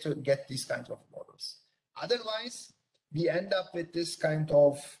 So we have to get these kinds of models. Otherwise, we end up with this kind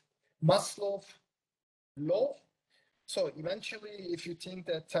of Maslow's law. So eventually, if you think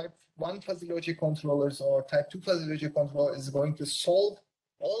that type 1 fuzzy logic controllers or type 2 fuzzy logic controller is going to solve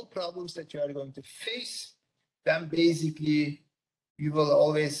all problems that you are going to face, then basically you will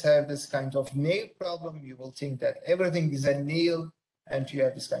always have this kind of nail problem. You will think that everything is a nail and you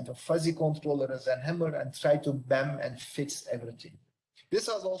have this kind of fuzzy controller as a hammer and try to bam and fix everything. This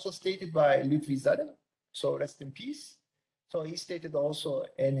was also stated by Ludwig Zadel, so rest in peace. So he stated also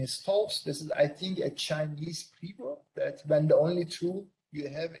in his talks, this is, I think, a Chinese proverb that when the only tool you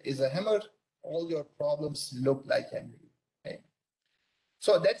have is a hammer, all your problems look like a nail. Okay?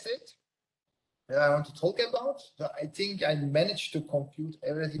 So that's it that I want to talk about. So I think I managed to compute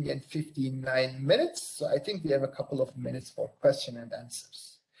everything in 59 minutes. So I think we have a couple of minutes for question and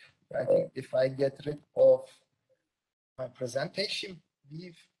answers. I think if I get rid of my presentation,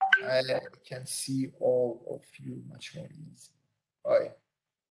 I can see all of you much more easy. All right.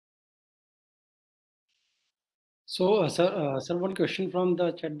 So, sir, one question from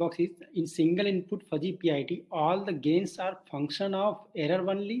the chat box is: in single input fuzzy PID, all the gains are function of error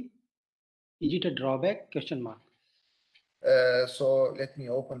only. Is it a drawback? Question mark. So let me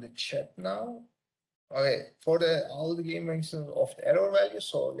open the chat now. Okay, for all the gain functions of the error value.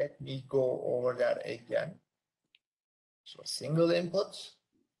 So let me go over that again. So single input,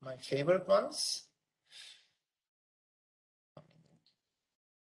 my favorite ones.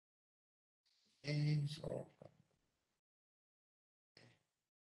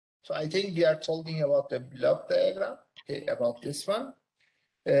 So I think we are talking about the block diagram, okay, about this one.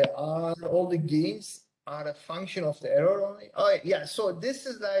 Are all the gains are a function of the error only? Oh, yeah, so this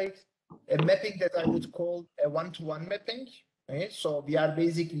is like a mapping that I would call a one-to-one mapping. Okay? So we are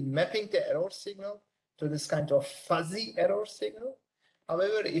basically mapping the error signal to this kind of fuzzy error signal.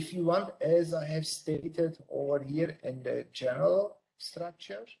 However, if you want, as I have stated over here in the general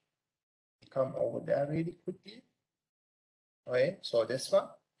structure, come over there really quickly. Okay, so this one.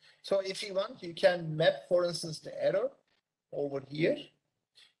 So if you want, you can map, for instance, the error over here.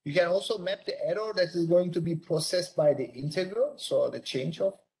 You can also map the error that is going to be processed by the integral, so the change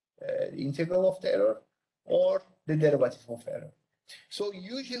of the integral of the error, or the derivative of error. So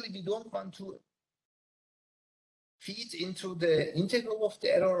usually we don't want to feed into the integral of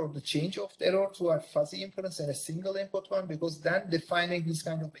the error or the change of the error to a fuzzy inference and a single input one, because then defining these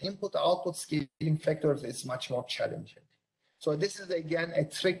kind of input-output scaling factors is much more challenging. So this is, again, a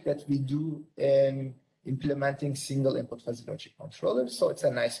trick that we do in implementing single input fuzzy logic controllers. So it's a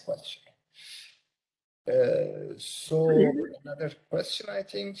nice question. So another question, I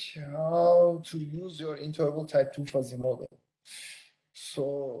think, how to use your interval type 2 fuzzy model.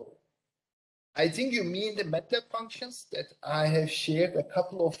 So I think you mean the MATLAB functions that I have shared a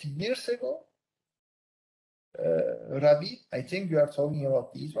couple of years ago. Ravi, I think you are talking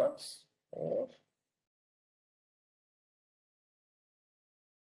about these ones. Or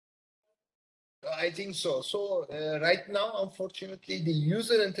I think so. So right now, unfortunately, the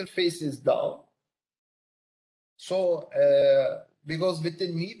user interface is down. So because with the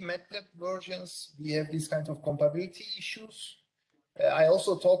new MATLAB versions, we have these kinds of compatibility issues. I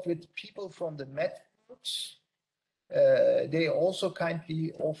also talked with people from the networks. They also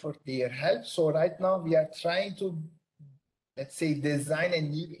kindly offered their help. So right now we are trying to, let's say, design a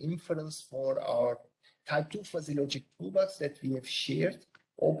new inference for our type 2 fuzzy logic toolbox that we have shared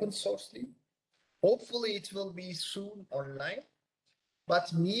open sourcely. Hopefully it will be soon online.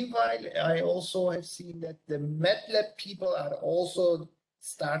 But meanwhile, I also have seen that the MATLAB people are also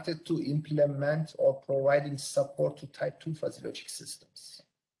started to implement or providing support to type 2 fuzzy logic systems.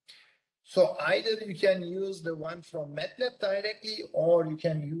 So either you can use the one from MATLAB directly, or you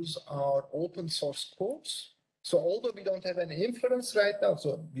can use our open source codes. So although we don't have an inference right now,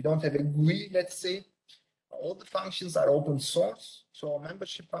 so we don't have a GUI, let's say, all the functions are open source. So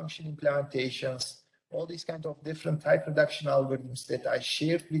membership function implementations, all these kind of different type reduction algorithms that I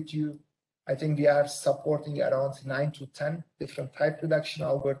shared with you. I think we are supporting around 9 to 10 different type reduction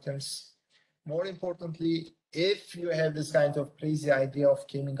algorithms. More importantly, if you have this kind of crazy idea of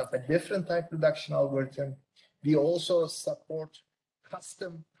coming up a different type reduction algorithm, we also support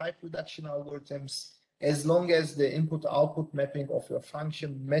custom type reduction algorithms as long as the input-output mapping of your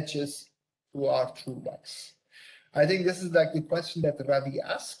function matches to our toolbox. I think this is like the question that Ravi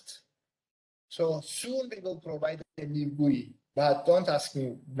asked. So soon we will provide a new GUI, but don't ask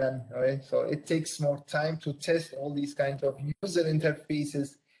me when, right? So it takes more time to test all these kinds of user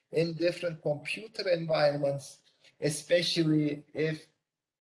interfaces in different computer environments, especially if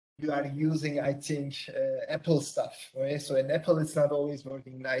you are using, I think, Apple stuff, right? So in Apple, it's not always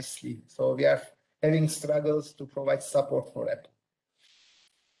working nicely. So we are having struggles to provide support for Apple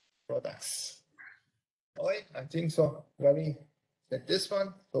products. All right, I think so. Ravi said this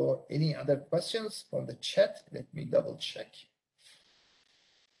one. So any other questions from the chat? Let me double check.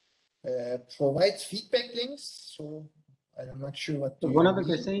 Provide feedback links. So I'm not sure what. So one of the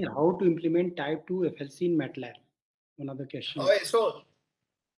questions is how to implement type 2 FLC in MATLAB. One of the questions. All right, so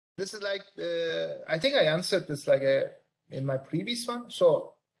this is like, I think I answered this like in my previous one.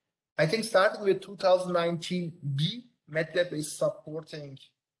 So I think starting with 2019B, MATLAB is supporting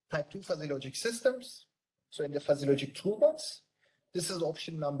type 2 fuzzy logic systems. So in the fuzzy logic toolbox, this is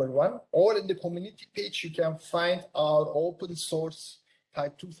option number 1. Or in the community page, you can find our open source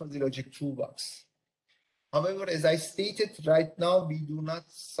type 2 fuzzy logic toolbox. However, as I stated, right now, we do not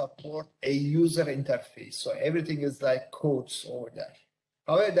support a user interface. So everything is like codes over there.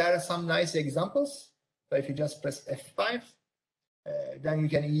 However, there are some nice examples. So if you just press F5, then you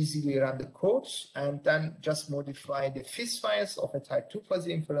can easily run the codes and then just modify the FIS files of a type 2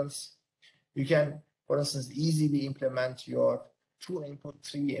 fuzzy inference. You can, for instance, easily implement your 2 input,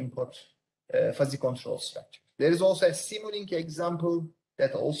 3 input fuzzy control structure. There is also a Simulink example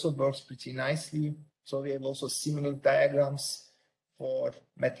that also works pretty nicely. So we have also Simulink diagrams for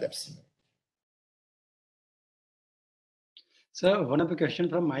MATLAB Simulink. So one of the questions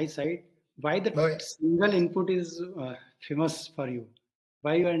from my side, why the single input is famous for you?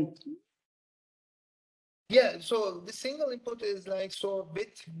 Why you and yeah, so the single input is like, so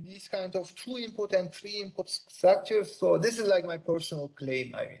with these kind of 2 input and 3 input structures, so this is like my personal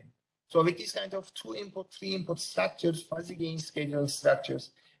claim, I mean. So with these kind of 2 input, 3 input structures, fuzzy gain schedule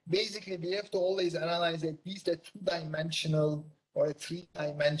structures, basically we have to always analyze at least a 2-dimensional or a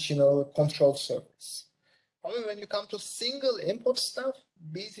 3-dimensional control surface. However, when you come to single input stuff,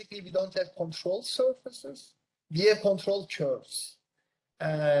 basically we don't have control surfaces, we have control curves.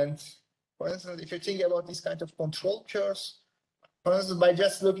 And for instance, if you think about these kind of control curves, for instance, by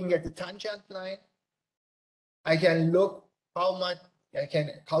just looking at the tangent line, I can look how much I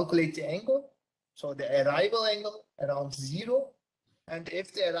can calculate the angle. So the arrival angle around 0. And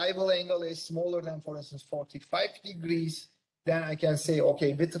if the arrival angle is smaller than, for instance, 45 degrees, then I can say,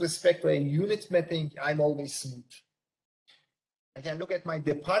 okay, with respect to a unit mapping, I'm always smooth. I can look at my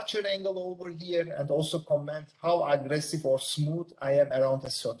departure angle over here and also comment how aggressive or smooth I am around a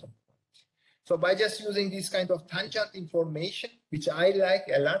certain point. So by just using this kind of tangent information, which I like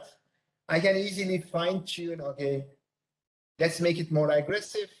a lot, I can easily fine tune, okay, let's make it more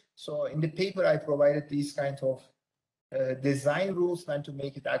aggressive. So in the paper, I provided these kind of design rules, when to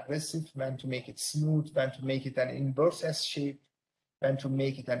make it aggressive, when to make it smooth, when to make it an inverse S shape, when to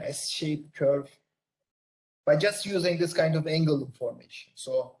make it an S-shaped curve, by just using this kind of angle information.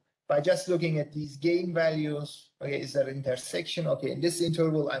 So by just looking at these gain values, okay, is there intersection? Okay, in this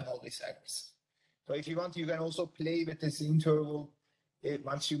interval, I'm always aggressive. So if you want, you can also play with this interval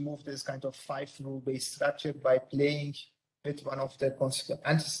once you move this kind of 5-rule-based structure by playing with one of the consequent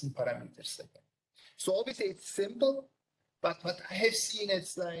antecedent parameters. So obviously it's simple, but what I have seen,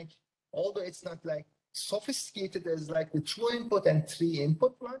 it's like, although it's not like sophisticated as like the 2 input and 3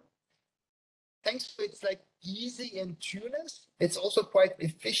 input one, thanks to it's like easy in tuners, it's also quite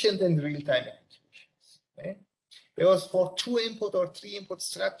efficient in real-time applications. Okay? Because for 2 input or 3 input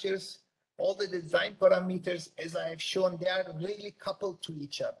structures, all the design parameters, as I have shown, they are really coupled to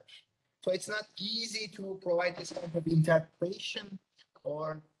each other. So it's not easy to provide this kind of interpretation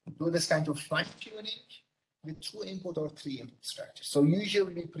or do this kind of fine-tuning with 2 input or 3 input structures. So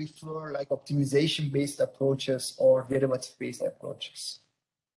usually we prefer like optimization-based approaches or derivative-based approaches.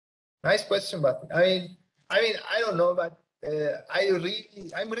 Nice question, but I mean, I don't know, but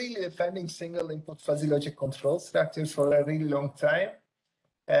I'm really defending single input fuzzy logic control structures for a really long time.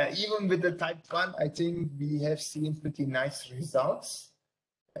 Even with the type 1, I think we have seen pretty nice results.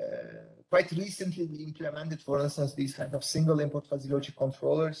 Quite recently, we implemented, for instance, these kind of single input fuzzy logic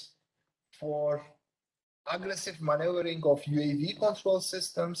controllers for aggressive maneuvering of UAV control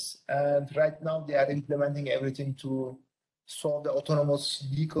systems. And right now they are implementing everything to solve the autonomous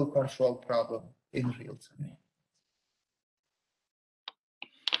vehicle control problem in real time.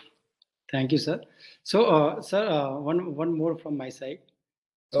 Thank you, sir. So, sir, one more from my side.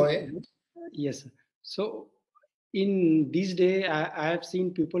 So, yes. So, in these days, I have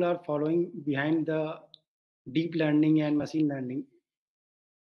seen people are following behind the deep learning and machine learning.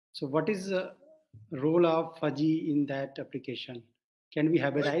 So, what is the role of fuzzy in that application? Can we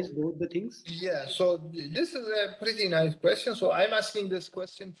hybridize both the things? Yeah, so this is a pretty nice question. So I'm asking this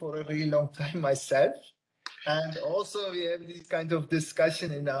question for a really long time myself. And also we have this kind of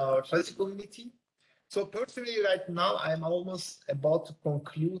discussion in our fuzzy community. So personally, right now, I'm almost about to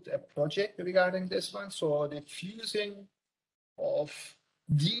conclude a project regarding this one. So the fusing of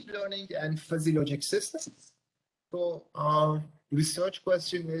deep learning and fuzzy logic systems. So our research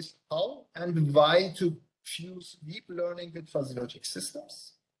question is how and why to fuse deep learning with fuzzy logic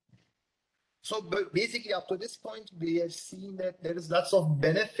systems. So basically, up to this point, we have seen that there is lots of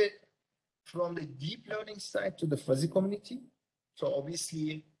benefit from the deep learning side to the fuzzy community. So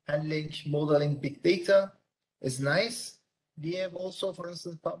obviously, handling, modeling big data is nice. We have also, for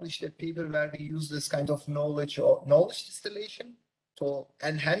instance, published a paper where we use this kind of knowledge or knowledge distillation to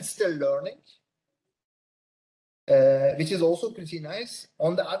enhance the learning, which is also pretty nice.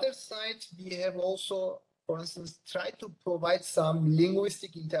 On the other side, we have also, for instance, tried to provide some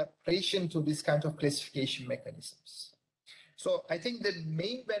linguistic interpretation to this kind of classification mechanisms. So I think the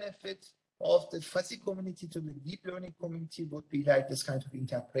main benefit of the fuzzy community to the deep learning community would be like this kind of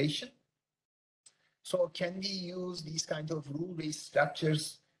interpretation. So can we use these kind of rule-based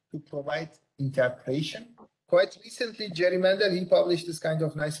structures to provide interpretation? Quite recently, Gerrymander, he published this kind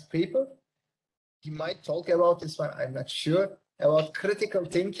of nice paper. He might talk about this one, I'm not sure, about critical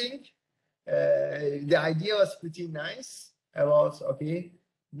thinking. The idea was pretty nice about, okay,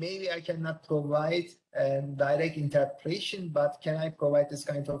 maybe I cannot provide direct interpretation, but can I provide this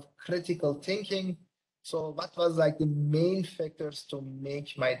kind of critical thinking? So what was like the main factors to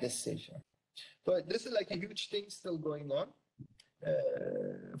make my decision? So this is like a huge thing still going on.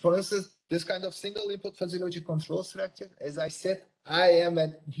 For instance, this kind of single input fuzzy logic control structure, as I said, I am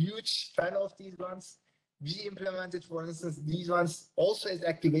a huge fan of these ones. We implemented, for instance, these ones also as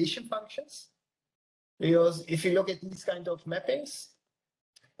activation functions. Because if you look at these kind of mappings,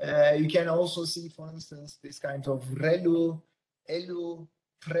 you can also see, for instance, this kind of ReLU, ELU,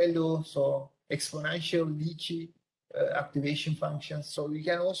 PRELU, so exponential Leachy activation functions. So we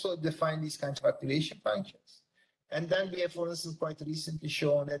can also define these kinds of activation functions. And then we have, for instance, quite recently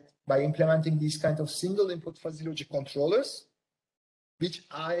shown that by implementing these kind of single input fuzzy logic controllers, which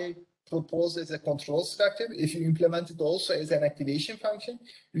I propose as a control structure, if you implement it also as an activation function,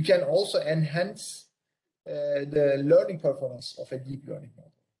 you can also enhance the learning performance of a deep learning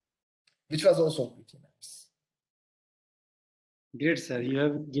model, which was also pretty nice. Great, sir. You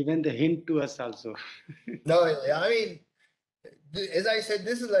have given the hint to us also. No, I mean, as I said,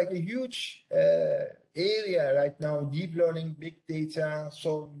 this is like a huge area right now, deep learning, big data.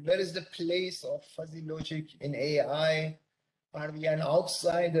 So where is the place of fuzzy logic in AI? Are we an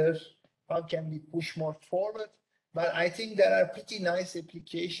outsider? How can we push more forward? But I think there are pretty nice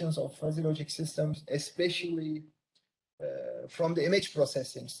applications of fuzzy logic systems, especially from the image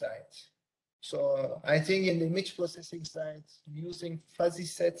processing side. So I think in the image processing side, using fuzzy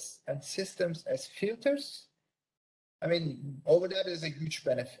sets and systems as filters, I mean, over there is a huge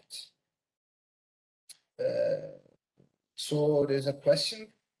benefit. So there's a question,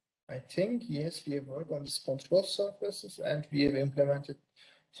 I think, yes, we have worked on these control surfaces and we have implemented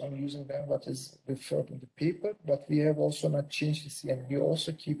some using them, what is referred in the paper, but we have also not changed this and we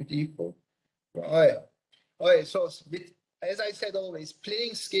also keep it equal. Oh yeah, so as I said always,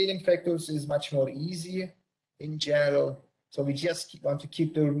 playing scaling factors is much more easy in general. So we just want to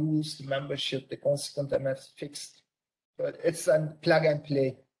keep the rules, the membership, the consequent MF fixed. But it's a plug and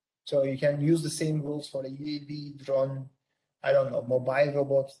play. So you can use the same rules for a UAV, drone, I don't know, mobile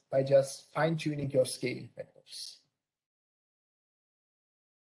robots by just fine tuning your scaling factors.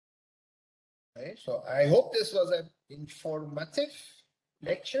 Okay, so I hope this was an informative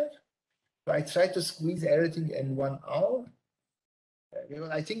lecture. I tried to squeeze everything in 1 hour.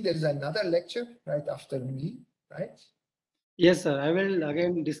 I think there is another lecture right after me, right? Yes, sir. I will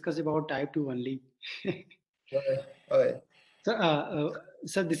again discuss about type 2 only. Okay.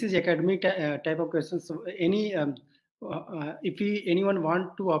 So this is academic type of questions. So any, if anyone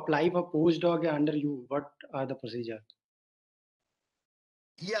want to apply for postdoc under you, what are the procedure?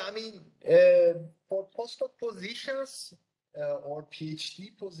 Yeah, I mean, for postdoc positions or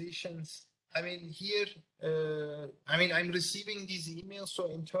PhD positions, I mean, here, I mean, I'm receiving these emails. So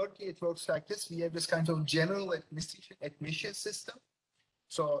in Turkey, it works like this. We have this kind of general admission system.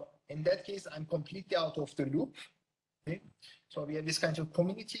 So in that case, I'm completely out of the loop. Okay? So we have this kind of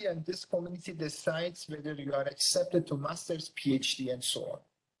community, and this community decides whether you are accepted to master's, PhD, and so on.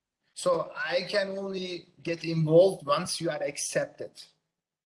 So I can only get involved once you are accepted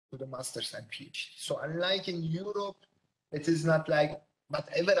to the master's and PhD. So unlike in Europe, it is not like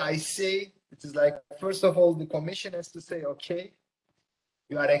whatever I say, it is like, first of all, the commission has to say, okay,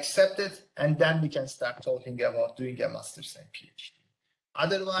 you are accepted, and then we can start talking about doing a master's and PhD.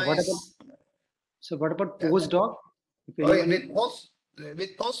 Otherwise, So what about postdoc?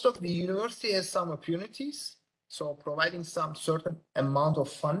 with postdoc, the university has some opportunities, so providing some certain amount of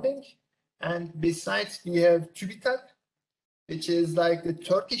funding. And besides, we have TÜBİTAK, which is like the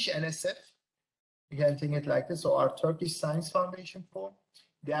Turkish NSF. You can think it like this. So our Turkish Science Foundation Fund,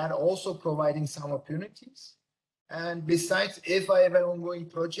 they are also providing some opportunities. And besides, if I have an ongoing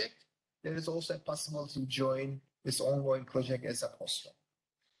project, there is also a possibility to join this ongoing project as a postdoc.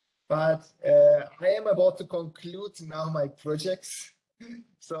 But I am about to conclude now my projects.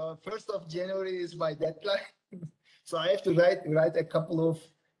 So 1st of January is my deadline. So I have to write a couple of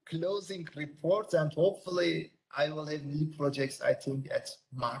closing reports, and hopefully I will have new projects, I think, at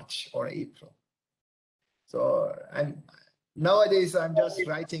March or April. So nowadays I'm just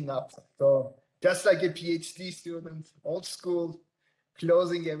writing up. So just like a PhD student, old school,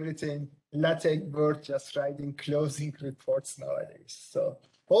 closing everything, LaTeX, Word, just writing closing reports nowadays. So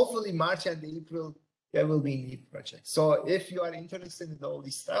hopefully March and April, there will be new projects. So if you are interested in all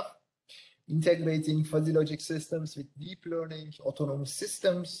this stuff, integrating fuzzy logic systems with deep learning, autonomous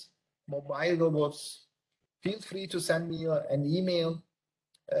systems, mobile robots, feel free to send me an email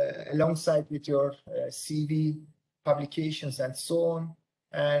alongside with your CV, publications, and so on.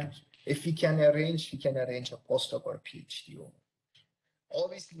 And if we can arrange a postdoc or a PhD.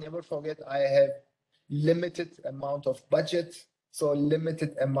 Obviously, never forget, I have limited amount of budget, so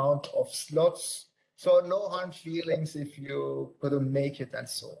limited amount of slots. So no hard feelings if you couldn't make it and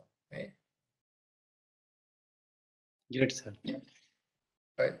so on. Okay? Great, sir. Yeah.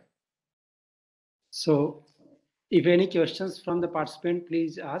 Right. So if any questions from the participant,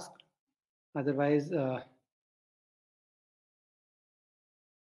 please ask. Otherwise,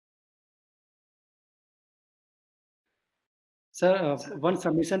 sir, one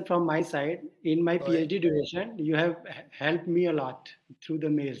submission from my side. In my PhD duration, you have helped me a lot through the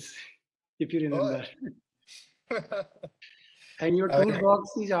mails, if you remember. And your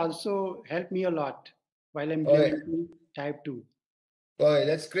toolbox is also helped me a lot while implementing type 2. Oh,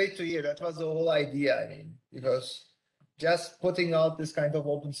 that's great to hear. That was the whole idea, I mean, because just putting out this kind of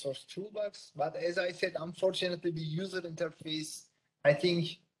open source toolbox. But as I said, unfortunately, the user interface, I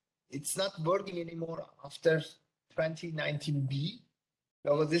think it's not working anymore after 2019B,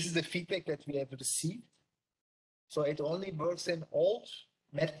 because this is the feedback that we have received. So it only works in old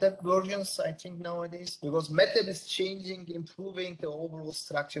MATLAB versions, I think, nowadays, because MATLAB is changing, improving the overall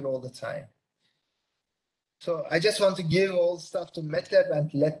structure all the time. So I just want to give all stuff to MATLAB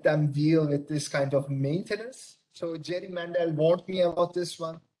and let them deal with this kind of maintenance. So Jerry Mandel warned me about this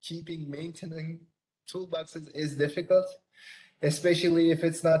one. Keeping maintaining toolboxes is difficult, especially if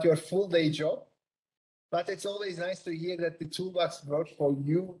it's not your full day job. But it's always nice to hear that the toolbox works for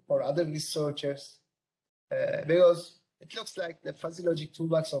you or other researchers, because it looks like the fuzzy logic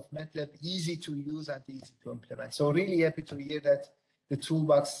toolbox of MATLAB easy to use and easy to implement. So really happy to hear that the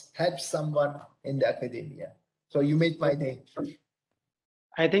toolbox helps someone in the academia. So you made my day.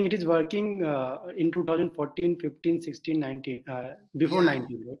 I think it is working in 2014, 15, 16, 19, before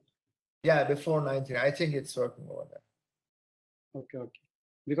 19, right? Yeah, before 19. I think it's working over there. Okay.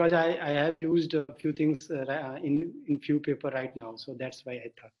 Because I have used a few things in few paper right now. So that's why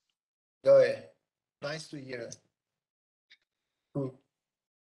I thought. Oh, yeah. Nice to hear that. Cool.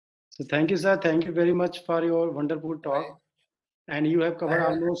 So thank you, sir. Thank you very much for your wonderful talk. Right. And you have covered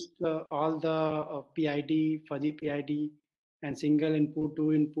almost all the PID, fuzzy PID, and single input,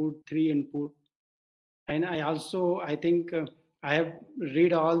 2 input, 3 input. And I think I have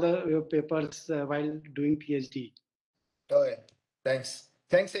read all the papers while doing PhD. Oh, yeah. Thanks.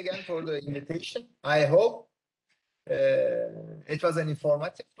 Thanks again for the invitation. I hope it was an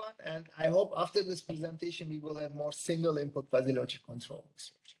informative one. And I hope after this presentation, we will have more single input fuzzy logic control.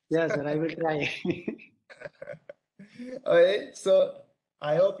 Yes, sir, I will try. Okay, so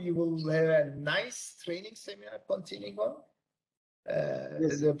I hope you will have a nice training seminar continuing on.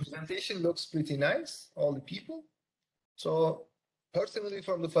 Yes. The presentation looks pretty nice, all the people. So personally,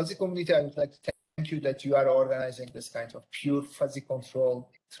 from the fuzzy community, I would like to thank you that you are organizing this kind of pure fuzzy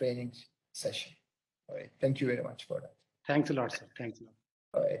control training session. All right, thank you very much for that. Thanks a lot, sir. Thanks a lot.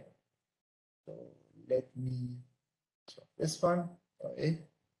 All right, so let me so this one. All right.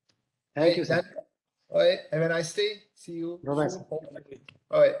 Thank you, sir. All right, have a nice day. See you Bye-bye, soon. sir. Hopefully.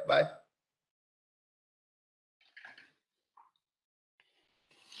 All right, bye.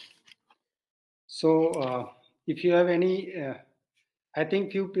 So if you have any, I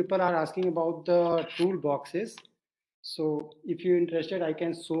think few people are asking about the toolboxes. So if you're interested, I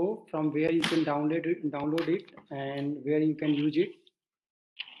can show from where you can download it and where you can use it.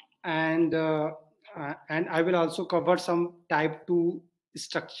 And I will also cover some type 2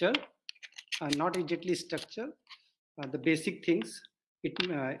 structure, not exactly structure, the basic things.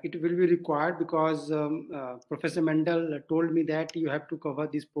 It will be required because Professor Mendel told me that you have to cover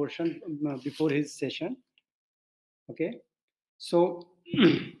this portion before his session. Okay, so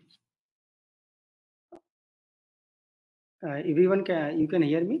everyone you can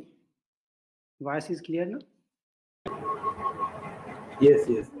hear me? Voice is clear now? Yes.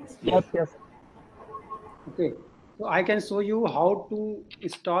 Okay, so I can show you how to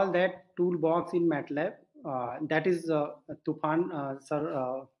install that toolbox in MATLAB. That is Tufan,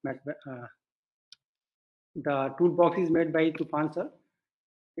 sir. The toolbox is made by Tufan, sir.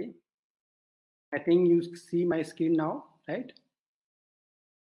 Okay. I think you see my screen now, right?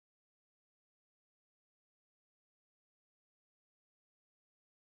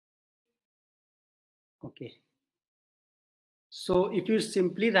 Okay. So if you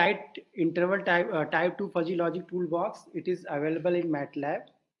simply write interval type 2 fuzzy logic toolbox, it is available in MATLAB.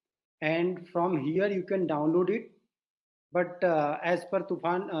 And from here you can download it. But as per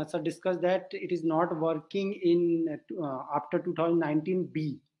Tufan, sir discussed that it is not working in after 2019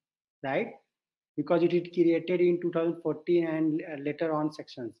 B, right? Because it is created in 2014 and later on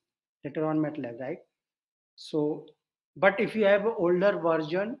sections, later on MATLAB, right? So, but if you have an older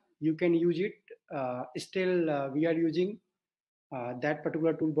version, you can use it. Still, we are using that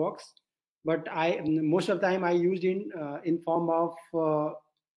particular toolbox, but I most of the time I used in form of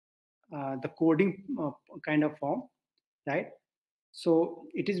the coding kind of form, right? So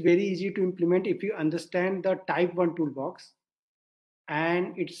it is very easy to implement if you understand the type 1 toolbox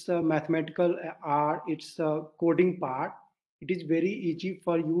and its mathematical or its coding part. It is very easy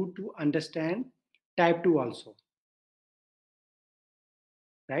for you to understand type 2 also,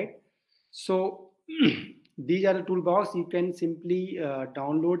 right? So these are the toolbox. You can simply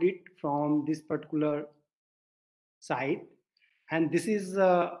download it from this particular site, and this is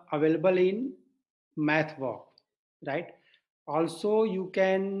available in MathWalk, right? Also, you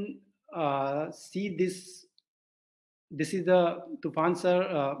can see this. This is the Tufan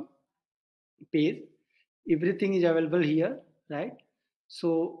sir page. Everything is available here, right?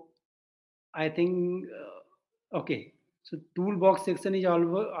 So I think okay. So toolbox section is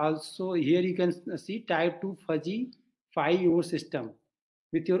also here. You can see type 2 fuzzy file your system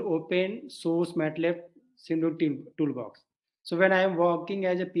with your open source MATLAB syndrome toolbox. So when I am working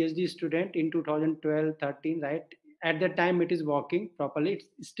as a PhD student in 2012-13, right? At that time it is working properly.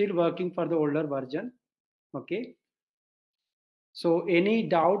 It's still working for the older version. Okay. So any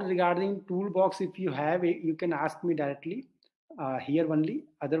doubt regarding toolbox, if you have it, you can ask me directly here only.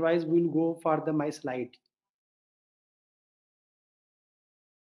 Otherwise, we'll go for my slide.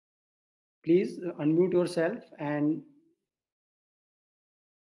 Please unmute yourself and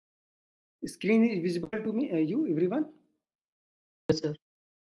screen is visible to me, you, everyone? Yes, sir.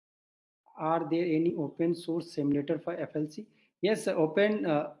 Are there any open source simulator for FLC? Yes, open.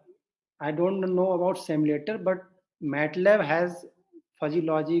 I don't know about simulator, but MATLAB has fuzzy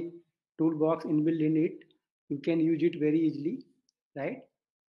logic toolbox inbuilt in it. You can use it very easily, right?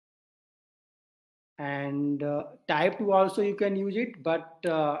 And type 2 also you can use it, but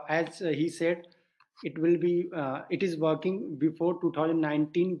as he said, it is working before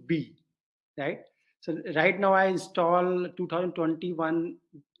 2019 B, right? So right now I install 2021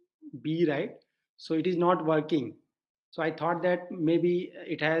 B, right? So it is not working. So I thought that maybe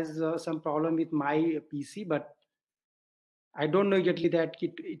it has some problem with my PC, but I don't know exactly that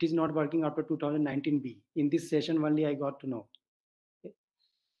it is not working after 2019 B. In this session only I got to know.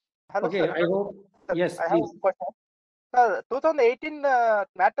 Hello, Okay, sir. I hope. Sir, Yes, I have please. a question. Sir, 2018,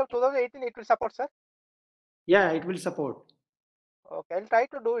 MATLAB 2018, it will support, sir? Yeah, it will support. Okay, I'll try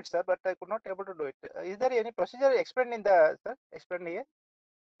to do it, sir, but I could not able to do it. Is there any procedure explained in the, sir, explained here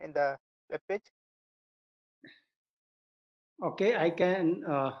in the web page? Okay, I can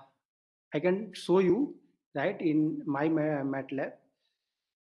show you, right, in my MATLAB.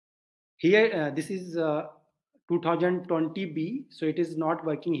 Here, this is 2020B, so it is not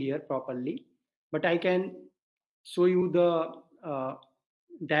working here properly. But I can show you the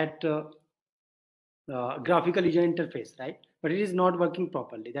that graphical user interface, right? But it is not working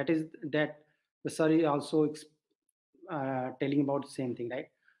properly. That is that the sir is also telling about the same thing, right?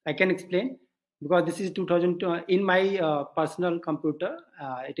 I can explain because this is 2000 in my personal computer.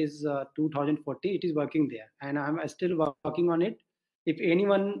 It is 2040. It is working there, and I'm still working on it. If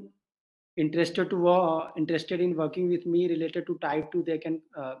anyone interested in working with me related to type 2, they can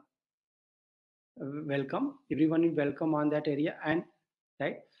welcome. Everyone is welcome on that area, and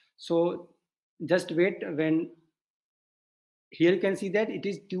right. So just wait. When here you can see that it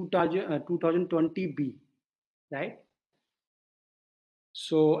is 2020B, right?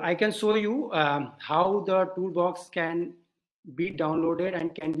 So I can show you how the toolbox can be downloaded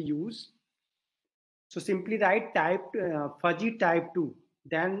and can be used. So simply write type fuzzy type 2.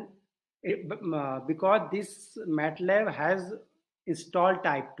 Then because this MATLAB has installed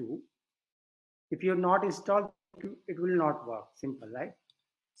type 2, if you have not installed, it will not work. Simple, right?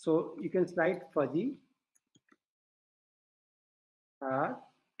 So you can write fuzzy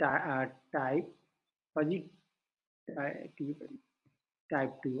type fuzzy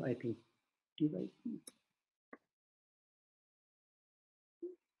type 2, I think.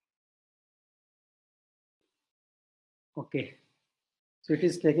 Okay, so it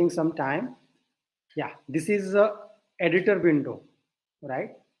is taking some time. Yeah, this is a editor window,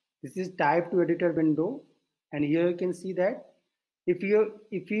 right? This is type 2 editor window, and here you can see that if you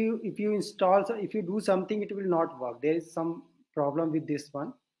install, if you do something, it will not work. There is some problem with this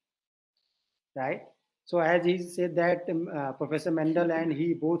one, right? So as he said that Professor Mendel and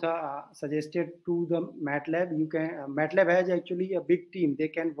he both are suggested to the MATLAB. You can MATLAB has actually a big team. They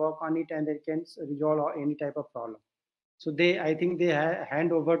can work on it and they can resolve any type of problem. So I think they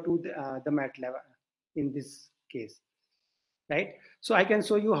hand over to the MATLAB in this case, right? So I can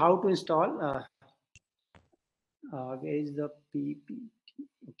show you how to install. Where is the PPT?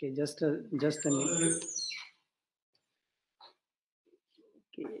 Okay, just a minute.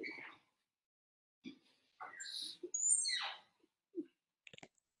 Okay.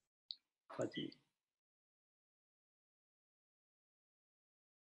 Fuzzy.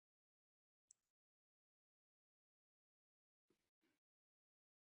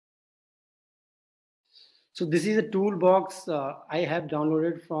 So this is a toolbox I have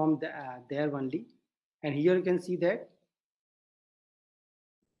downloaded from there only, and here you can see that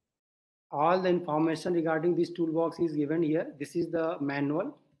all the information regarding this toolbox is given here. This is the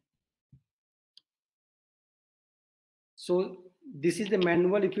manual. So this is the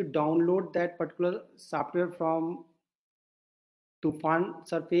manual. If you download that particular software from Tufan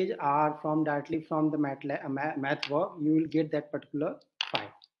surface or from directly from the MathWork, you will get that particular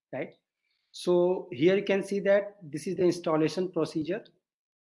file, right? So here you can see that this is the installation procedure.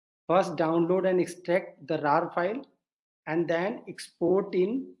 First download and extract the RAR file and then export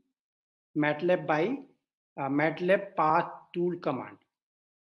in MATLAB by MATLAB path tool command.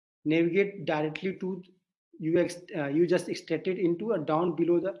 Navigate directly to you just extract it into a down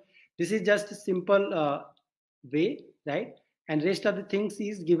below the. This is just a simple way, right? And rest of the things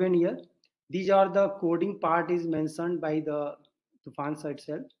is given here. These are the coding part is mentioned by the Tufan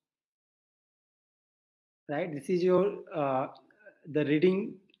itself, right? This is your the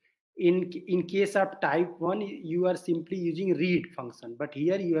reading. In case of type 1, you are simply using read function, but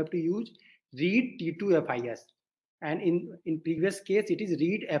here you have to use read T2 FIS, and in previous case it is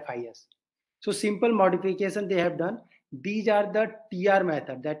read FIS. So simple modification they have done. These are the TR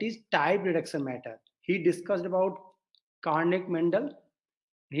method, that is type reduction method. He discussed about Carnegie Mendel,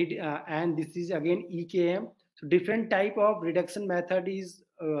 and this is again EKM. So different type of reduction method is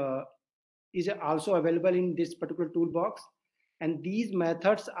also available in this particular toolbox, and these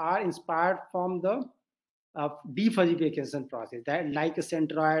methods are inspired from the defuzzification process, that like a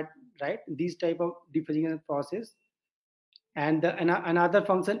centroid, right? These type of defuzzification process. And another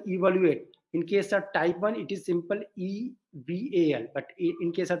function evaluate. In case of type 1, it is simple EVAL, but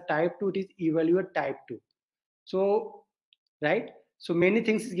in case of type 2, it is evaluate type 2. So right, so many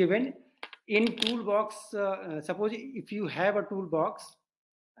things is given in toolbox. Suppose if you have a toolbox,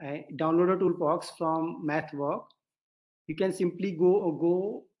 download a toolbox from MathWork, you can simply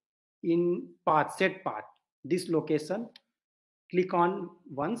go in path, set path, this location, click on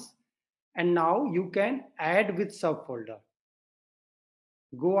once, and now you can add with subfolder.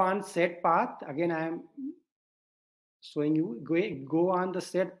 Go on set path. Again, I am showing you. Go on the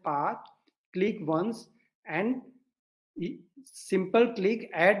set path, click once, and simple click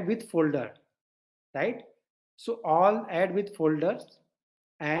add with folder, right? So all add with folders,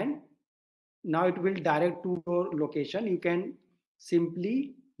 and now it will direct to your location. You can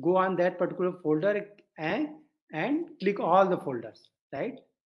simply go on that particular folder and click all the folders, right?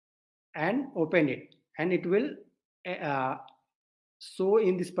 And open it, and it will uh, show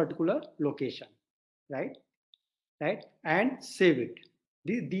in this particular location, right? Right, and save it.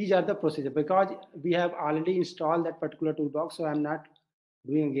 These are the procedure, because we have already installed that particular toolbox, so I'm not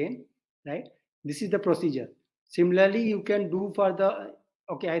doing again, right? This is the procedure. Similarly, you can do for the,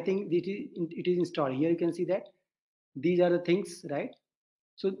 okay, I think it is installed. Here you can see that these are the things, right?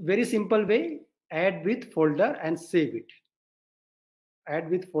 So very simple way, add with folder and save it.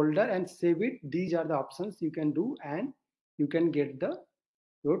 Add with folder and save it. These are the options you can do, and you can get the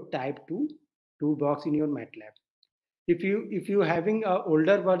your type 2 toolbox in your MATLAB. If you having a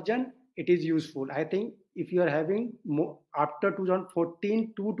older version, it is useful. I think if you are having more after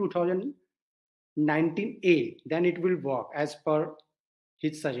 2014 to 2019A, then it will work as per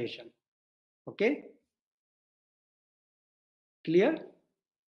his suggestion. Okay, clear?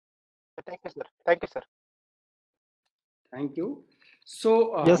 Thank you, sir. Thank you, sir. Thank you.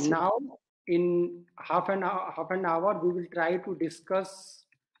 So Yes, sir. now in half an hour we will try to discuss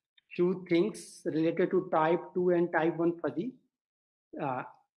few things related to type 2 and type 1 fuzzy.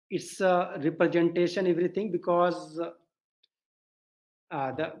 It's a representation, everything, because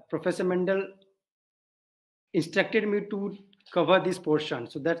the Professor Mendel instructed me to cover this portion,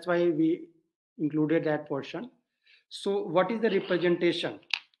 so that's why we included that portion. So what is the representation?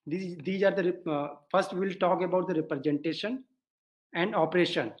 These are the first we'll talk about the representation and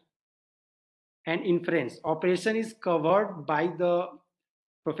operation and inference. Operation is covered by the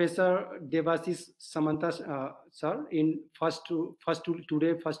Professor Devasis Samantha sir in first two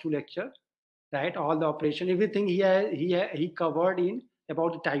lecture, right? All the operation, everything he covered in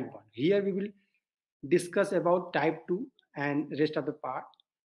about type 1. Here we will discuss about type 2 and rest of the part.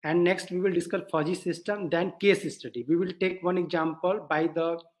 And next we will discuss fuzzy system, then case study. We will take one example by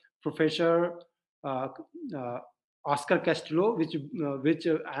the Professor uh, uh, Oscar Castillo, which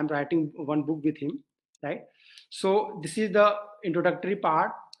I'm writing one book with him, right? So this is the introductory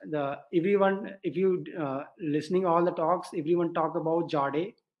part. The everyone, if you listening all the talks, everyone talk about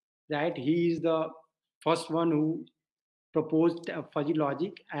Jade, right? He is the first one who proposed fuzzy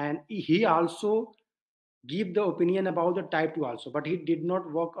logic, and he also give the opinion about the type 2 also, but he did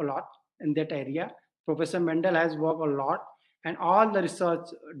not work a lot in that area. Professor Mendel has worked a lot, and all the research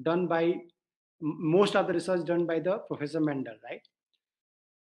done by, most of the research done by the Professor Mendel, right?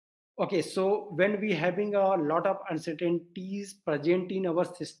 Okay, so when we having a lot of uncertainties present in our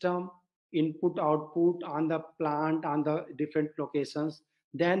system, input output on the plant, on the different locations,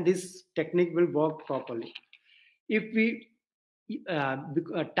 then this technique will work properly. If we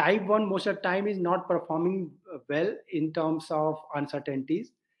type 1 most of the time is not performing well in terms of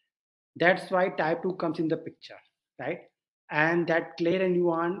uncertainties, that's why type 2 comes in the picture, right? And that Claire and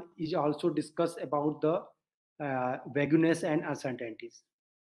Yuan is also discussed about the vagueness and uncertainties.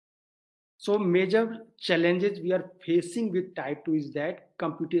 So major challenges we are facing with type 2 is that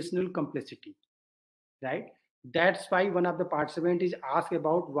computational complexity, right? That's why one of the participants is asked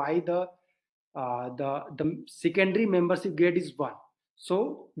about why the secondary membership grade is 1.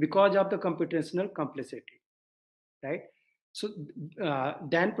 So because of the computational complexity, right? So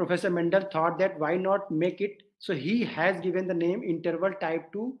then Professor Mendel thought that why not make it, so he has given the name interval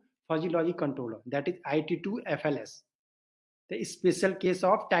type 2 fuzzy logic controller, that is IT2 FLS. The special case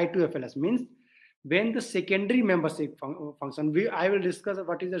of type 2 FLS means when the secondary membership function, I will discuss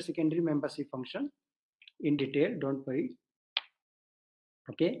what is the secondary membership function in detail, don't worry.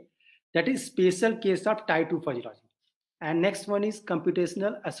 Okay, that is special case of type 2 fuzzy logic. And next one is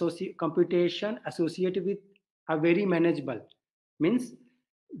computation associated with a very manageable, means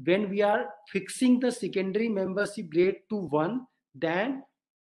when we are fixing the secondary membership grade to 1, then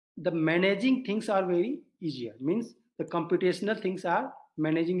the managing things are very easier, means the computational things are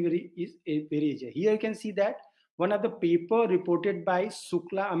managing very easier. Here you can see that one of the paper reported by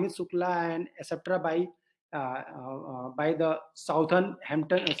Amit Shukla and etc. By the Southern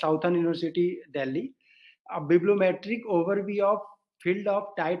University, Delhi, a bibliometric overview of field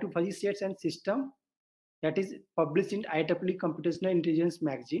of type 2 fuzzy sets and system, that is published in IEEE Computational Intelligence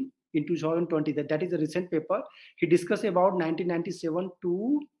magazine in 2020. That is a recent paper. He discussed about 1997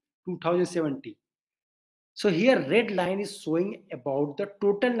 to 2017. So here red line is showing about the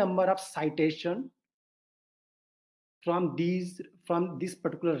total number of citation from this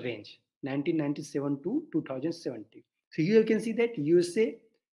particular range, 1997 to 2017. So here you can see that USA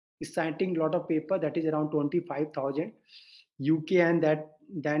is citing a lot of paper, that is around 25,000. UK, and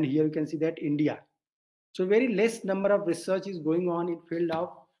then here you can see that India. So very less number of research is going on in field of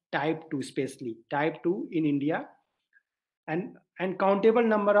type 2, especially type 2 in India, and countable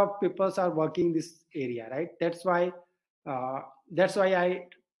number of papers are working this area, right? That's why I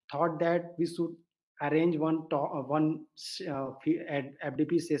thought that we should arrange one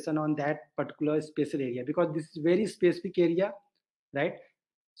FDP session on that particular special area, because this is very specific area, right?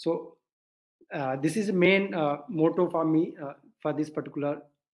 So this is the main motto for me for this particular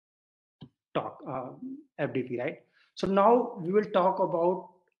talk, FDP, right? So now we will talk about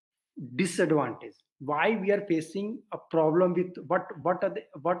disadvantage, why we are facing a problem with what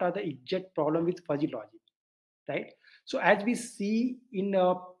are the exact problem with fuzzy logic, right? So as we see in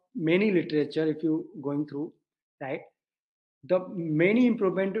many literature, if you going through, right, the many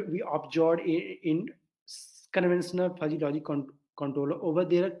improvement we observed in conventional fuzzy logic controller over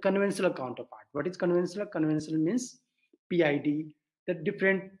their conventional counterpart. What is conventional? Conventional means PID, the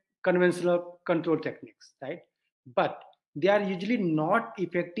different conventional control techniques, right? But they are usually not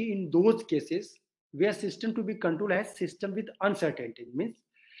effective in those cases where system to be controlled as system with uncertainty. Means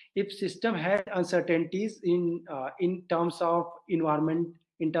if system has uncertainties in terms of environment,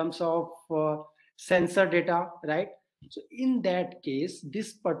 in terms of sensor data, right? So in that case,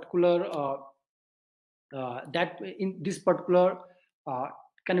 this particular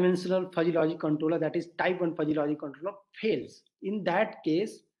conventional fuzzy logic controller, that is type 1 fuzzy logic controller, fails. In that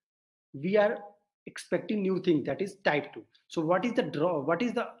case, we are expecting new thing, that is type 2. So what is the draw? What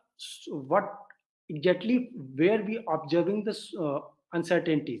exactly where we observing the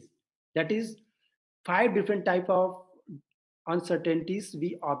uncertainties? That is 5 different type of uncertainties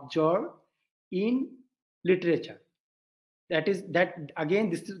we observe in literature. That again,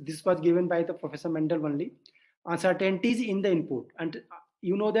 this was given by the Professor Mendel only. Uncertainties in the input, and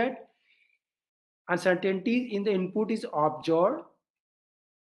you know that uncertainties in the input is observed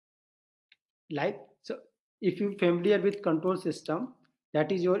like, so if you're familiar with control system,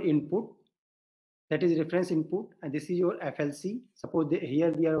 that is your input, that is reference input, and this is your FLC. Suppose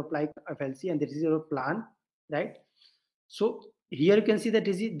here we are applying FLC, and this is your plan, right? So here you can see that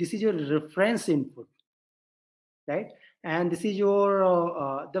this is your reference input, right? And this is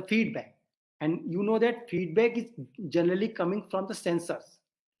your the feedback, and you know that feedback is generally coming from the sensors,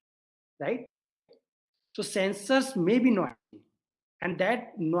 right? So sensors may be noisy, and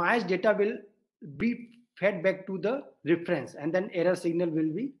that noise data will be fed back to the reference, and then error signal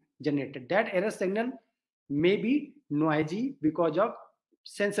will be generated. That error signal may be noisy because of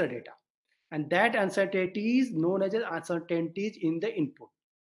sensor data, and that uncertainty is known as uncertainties in the input.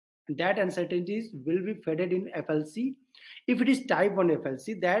 And that uncertainties will be fed in FLC. If it is type 1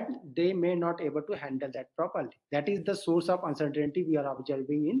 FLC, that they may not able to handle that properly. That is the source of uncertainty we are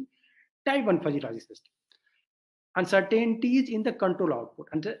observing in type 1 fuzzy logic system. Uncertainties in the control output,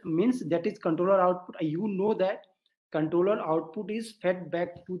 and means that is controller output. You know that controller output is fed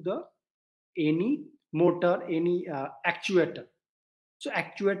back to the any motor, any actuator. So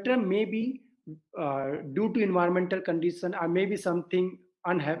actuator may be due to environmental condition, or maybe something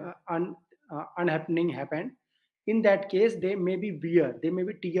unhappening happened. In that case, they may be wear, they may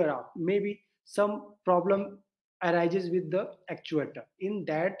be tear off, maybe some problem arises with the actuator. In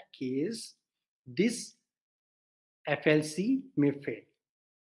that case, this FLC may fail,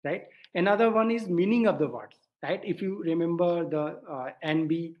 right? Another one is meaning of the words, right? If you remember the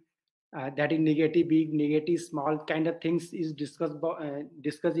NB, that is negative big, negative small kind of things is discussed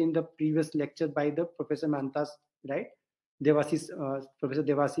in the previous lecture by the Professor Mantas, right? Devasis, Professor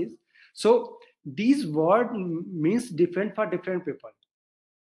Devasis. So these word means different for different people,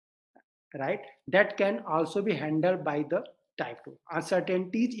 right? That can also be handled by the type 2.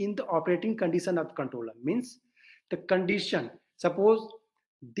 Uncertainties in the operating condition of the controller, means the condition. Suppose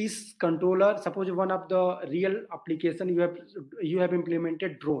this controller, suppose one of the real application you have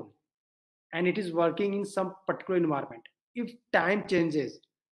implemented drone, and it is working in some particular environment. If time changes,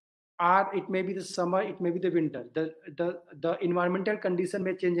 or it may be the summer, it may be the winter, the environmental condition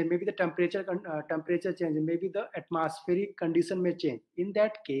may change, and maybe the temperature change, and maybe the atmospheric condition may change. In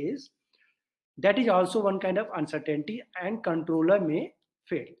that case, that is also one kind of uncertainty, and controller may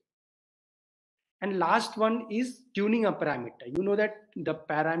fail. And last one is tuning a parameter. You know that the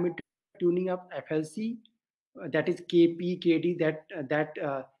parameter tuning of FLC, that is KP, KD,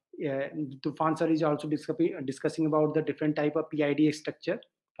 Tufan sir is also discussing about the different type of PID structure,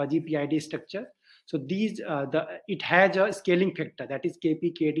 fuzzy PID structure. So these, it has a scaling factor, that is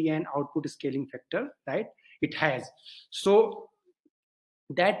KP, KD, and output scaling factor, right? It has. So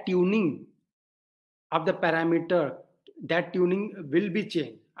that tuning of the parameter, that tuning will be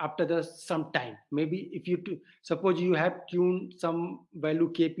changed, after the some time. Maybe if you suppose you have tuned some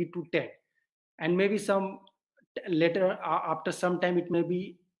value kp to 10, and maybe some later after some time it may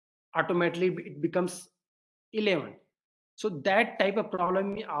be automatically it becomes 11. So that type of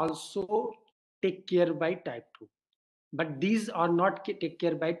problem is also take care by type 2, but these are not take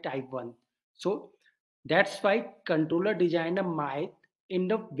care by type 1. So that's why controller designer might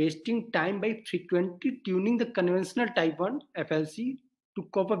end up wasting time by frequently tuning the conventional type 1 FLC to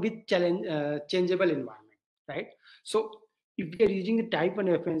cope up with changeable environment, right? So if we are using the type 1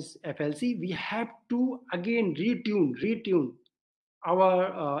 FLC, we have to again retune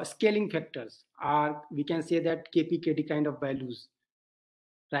our scaling factors, or we can say that KPKD kind of values,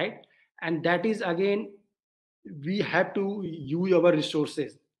 right? And that is again, we have to use our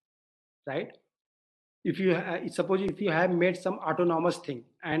resources, right? If you suppose if you have made some autonomous thing,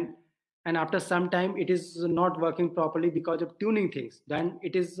 and after some time it is not working properly because of tuning things, then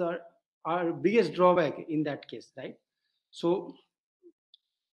it is our biggest drawback in that case, right? So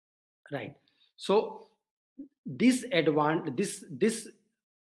right, so this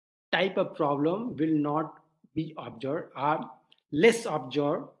type of problem will not be observed or less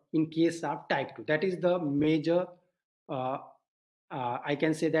observed in case of type 2. That is the major uh, I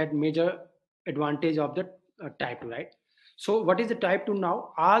can say that major advantage of the type 2, right? So what is the type 2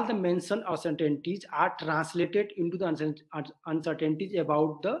 now? All the mentioned uncertainties are translated into the uncertainties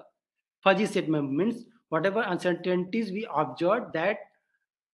about the fuzzy set member. Means whatever uncertainties we observe, that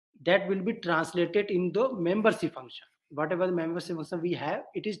will be translated in the membership function. Whatever the membership function we have,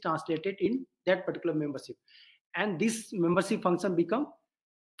 it is translated in that particular membership, and this membership function become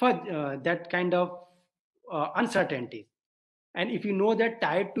for that kind of uncertainty. And if you know that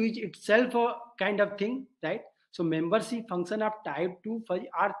type 2 is itself a kind of thing, right? So membership function of type 2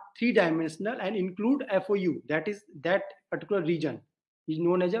 are three-dimensional and include FOU, that is that particular region is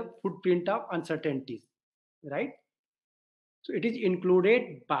known as a footprint of uncertainties, right? So it is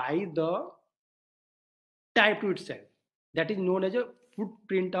included by the type 2 itself, that is known as a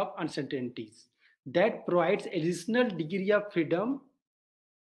footprint of uncertainties, that provides additional degree of freedom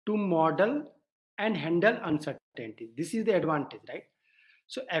to model and handle uncertainty. This is the advantage, right?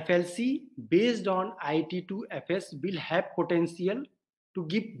 So FLC based on IT2FS will have potential to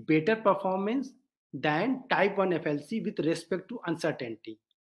give better performance than type 1 FLC with respect to uncertainty.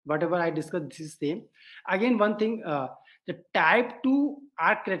 Whatever I discussed, this is same. Again, one thing, the type 2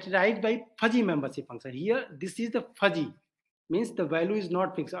 are characterized by fuzzy membership function. Here, this is the fuzzy, means the value is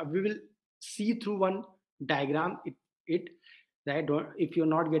not fixed. We will see through one diagram it right? If you're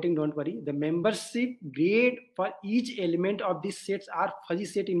not getting, don't worry. The membership grade for each element of these sets are fuzzy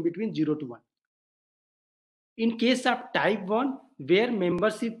set in between 0 to 1. In case of type 1, where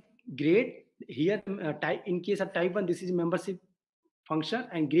membership grade here, in case of type 1, this is membership function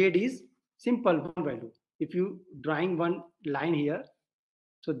and grade is simple one value. If you drawing one line here,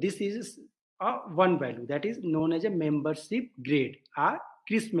 so this is a one value, that is known as a membership grade or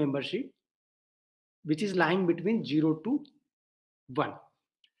crisp membership, which is lying between 0 to 1.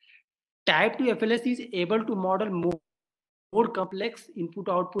 Type 2 FLS is able to model more complex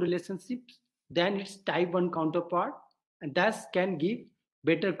input-output relationships than its type 1 counterpart, and thus can give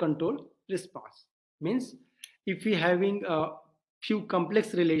better control response. Means if we having a few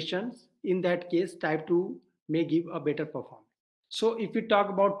complex relations, in that case type 2 may give a better performance. So if we talk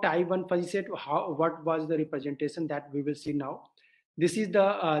about type 1 fuzzy set, what was the representation that we will see now? This is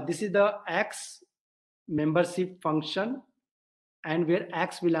the X membership function, and where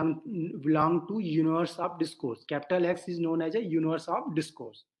X belong to universe of discourse. Capital X is known as a universe of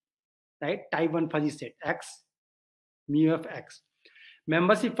discourse, right? Type 1 fuzzy set X, mu of X.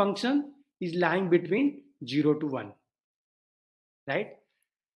 Membership function is lying between 0 to 1, right?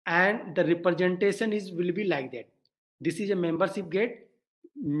 And the representation will be like that. This is a membership grade,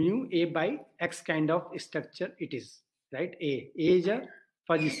 mu A by X kind of structure it is, right? A is a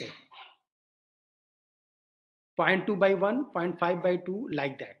fuzzy set. 0.2 by 1, 0.5 by 2,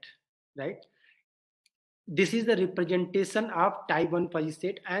 like that, right? This is the representation of type 1 fuzzy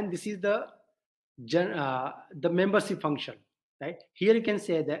set, and this is the membership function, right? Here you can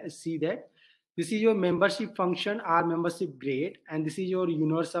see that this is your membership function or membership grade, and this is your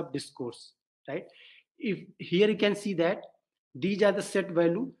universe of discourse, right? If here you can see that these are the set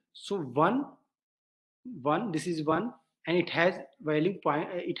value. So 1, this is 1, and it has value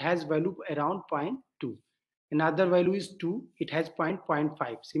around 0.2. Another value is 2, it has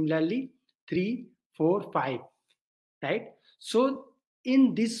 0.5. Similarly 3, 4, 5, right? So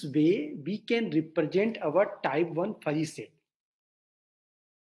in this way we can represent our type 1 fuzzy set,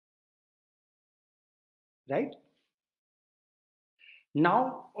 right?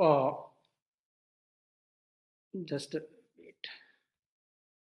 Now, just wait.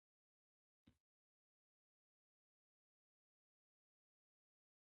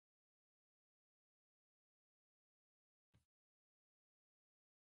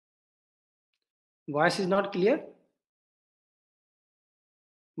 Voice is not clear?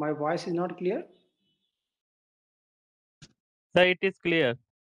 My voice is not clear? Sir, it is clear.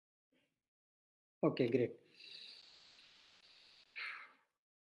 Okay, great.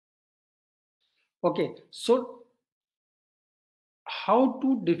 Okay, so how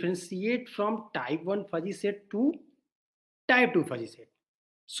to differentiate from type 1 fuzzy set to type 2 fuzzy set?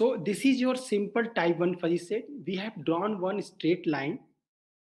 So this is your simple type 1 fuzzy set. We have drawn one straight line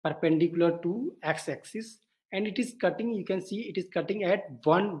perpendicular to x-axis, and it is cutting, you can see it is cutting at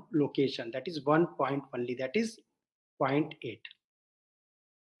one location, that is 1 point only, that is 0.8,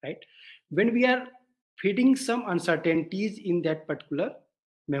 right? When we are feeding some uncertainties in that particular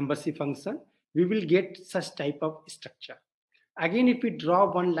membership function, we will get such type of structure. Again, if we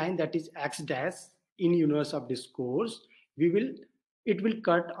draw one line that is x dash in universe of discourse, it will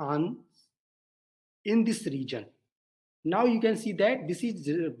cut on in this region. Now you can see that this is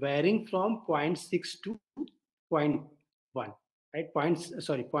varying from 0.6 to 0.1, right?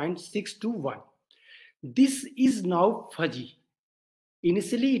 0.6 to 1. This is now fuzzy.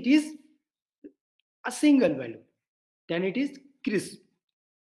 Initially, it is a single value. Then it is crisp.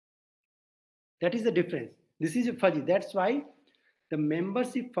 That is the difference. This is a fuzzy. That's why the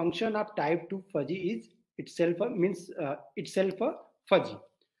membership function of type 2 fuzzy is itself a fuzzy.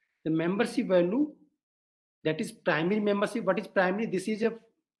 The membership value, that is primary membership. What is primary? This is a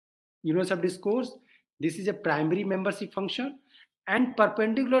universe of discourse. This is a primary membership function, and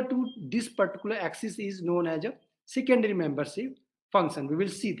perpendicular to this particular axis is known as a secondary membership function. We will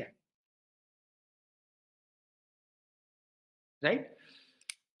see that, right?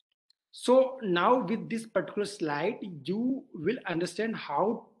 So now with this particular slide, you will understand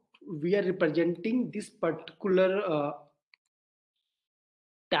how we are representing this particular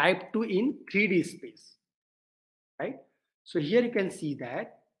type 2 in 3D space, right? So here you can see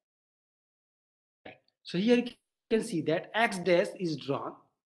that. So here you can see that x dash is drawn,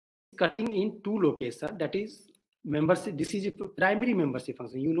 cutting in two locations, that is membership. This is a primary membership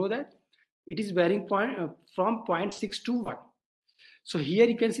function. You know that it is varying from 0.6 to 1. So here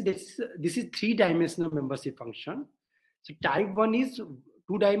you can see this is three-dimensional membership function. So type 1 is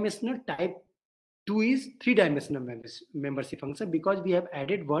two-dimensional, type 2 is three-dimensional membership function, because we have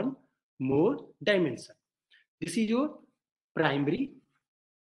added one more dimension. This is your primary,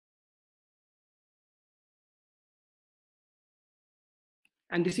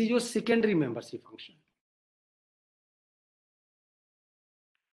 and this is your secondary membership function,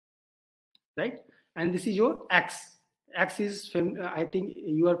 right? And this is your x. X is, I think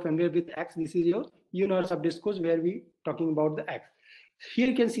you are familiar with x. This is your universe of discourse where we talking about the x. Here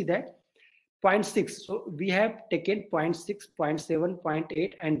you can see that 0.6. So we have taken 0.6, 0.7,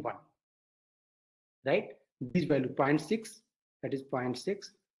 0.8, and 1, right? These value 0.6, that is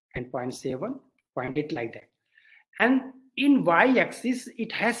 0.6, and 0.7, 0.8, like that. And in y-axis,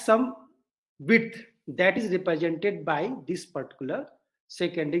 it has some width that is represented by this particular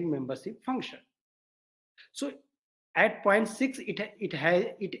secondary membership function. So at 0.6,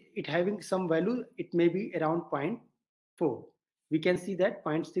 it having some value. It may be around 0.4. We can see that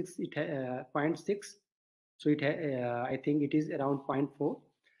 0.6, 0.6. So I think it is around 0.4,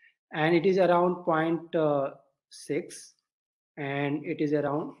 and it is around 0.6, and it is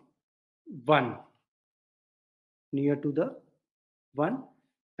around 1, near to the 1,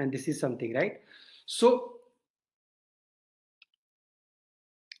 and this is something, right? So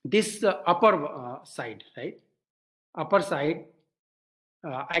this upper side, right? Upper side,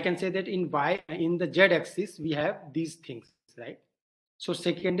 I can say that in the z-axis we have these things, right? So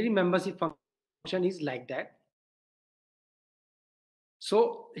secondary membership function is like that.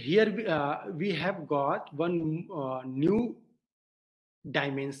 So here we have got one new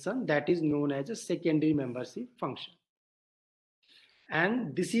dimension that is known as a secondary membership function,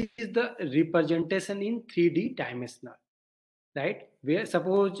 and this is the representation in 3D dimensional, right? Where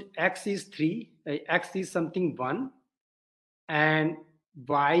suppose x is 3, x is something 1, and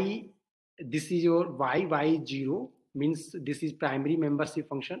y, this is your y 0, means this is primary membership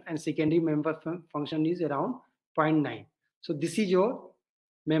function, and secondary member function is around 0.9. So this is your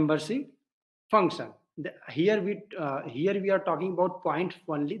membership function. Here we are talking about point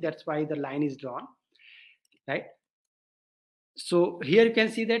only, that's why the line is drawn, right? So here you can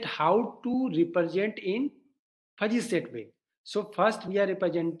see that how to represent in fuzzy set way. So first we are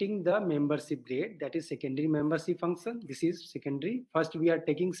representing the membership grade, that is secondary membership function. This is secondary. First we are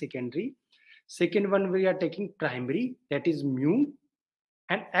taking secondary. Second one we are taking primary, that is mu,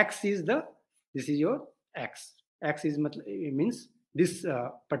 and x is the, this is your x. X is means this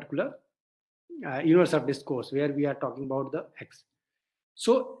particular universe of discourse where we are talking about the x.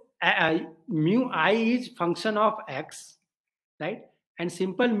 So mu I is function of x, right? And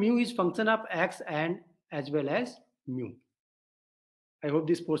simple mu is function of x and as well as mu. I hope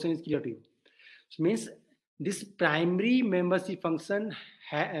this portion is clear to you. So means this primary membership function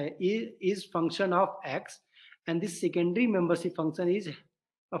is function of x, and this secondary membership function is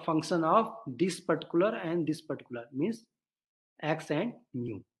a function of this particular and this particular, means x and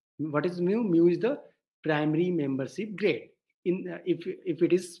mu. What is mu? Mu is the primary membership grade in if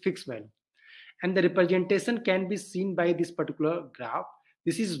it is fixed value, and the representation can be seen by this particular graph.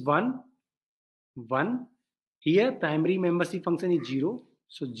 This is 1 1. Here primary membership function is 0,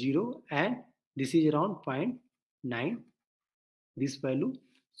 so 0, and this is around 0.9, this value,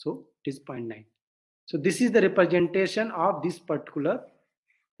 so it is 0.9. So this is the representation of this particular,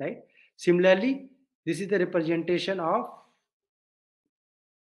 right? Similarly, this is the representation of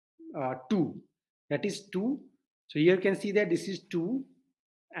 2, that is 2. So here you can see that this is 2,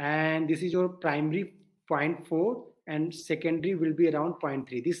 and this is your primary 0.4, and secondary will be around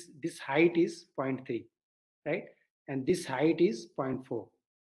 0.3. This height is 0.3, right? And this height is 0.4.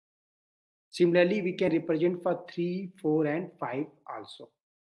 Similarly, we can represent for 3, 4, and 5 also,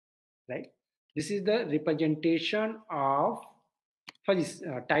 right? This is the representation of fuzzy,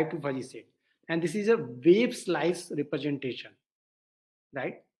 type 2 fuzzy set, and this is a wave slice representation,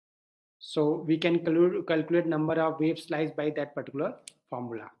 right? So we can calculate number of wave slice by that particular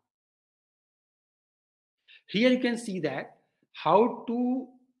formula. Here you can see that how to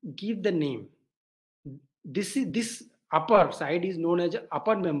give the name. This upper side is known as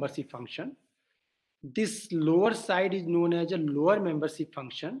upper membership function. This lower side is known as a lower membership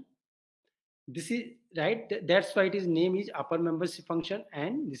function. This is right. That's why its name is upper membership function,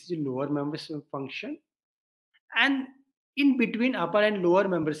 and this is lower membership function. And in between upper and lower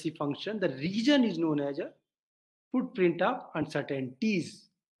membership function, the region is known as a footprint of uncertainties,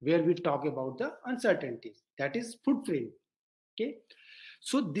 where we talk about the uncertainties. That is footprint. Okay.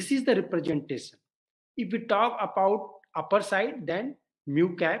 So this is the representation. If we talk about upper side, then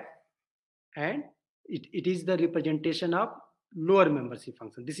mu cap, and it is the representation of lower membership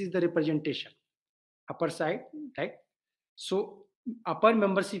function. This is the representation upper side, right? So upper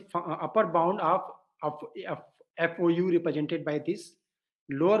membership upper bound of FOU represented by this,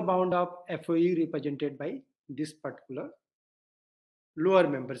 lower bound of FOU represented by this particular lower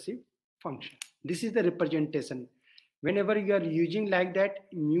membership function. This is the representation. Whenever you are using like that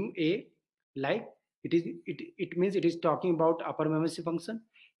mu a, like it means it is talking about upper membership function.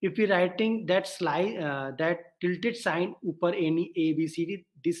 If we writing that slide that tilted sign upper any a b c d,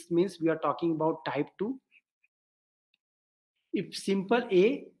 this means we are talking about type 2. If simple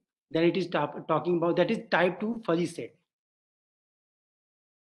a, then it is talking about, that is type 2 fuzzy set.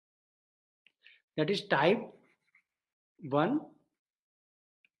 That is type 1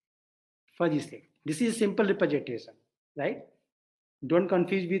 fuzzy set. This is simple representation, right? Don't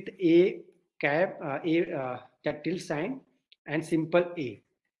confuse with a cap, that tilde sign and simple a,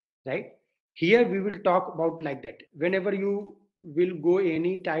 right? Here we will talk about like that. Whenever you will go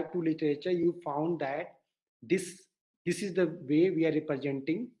any type 2 literature, you found that this is the way we are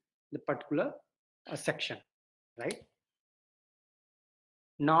representing the particular section, right?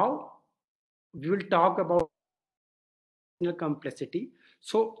 Now we will talk about complexity.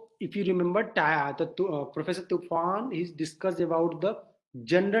 So if you remember, Professor Tufan, he's discussed about the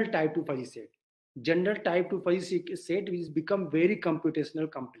general type 2 fuzzy set. General type 2 fuzzy set is become very computational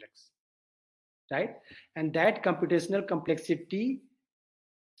complex, right? And that computational complexity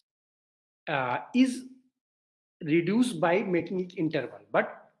is reduced by making it interval.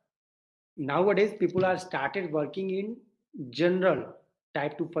 But nowadays people are started working in general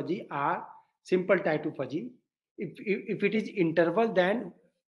type 2 fuzzy or simple type 2 fuzzy. If it is interval, then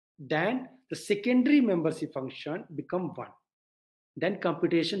the secondary membership function become 1. Then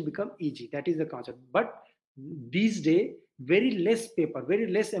computation become easy. That is the concept. But these days, very less paper, very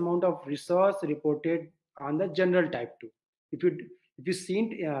less amount of research reported on the general type 2. If you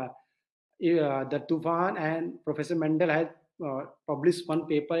seen the Tufan and Professor Mendel has published one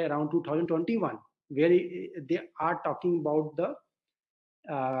paper around 2021, where they are talking about the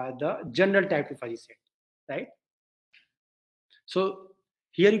general type 2 fuzzy set, right? So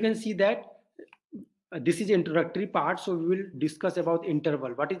here you can see that this is introductory part. So we will discuss about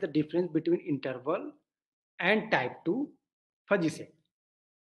interval. What is the difference between interval and type 2? fuzzy set,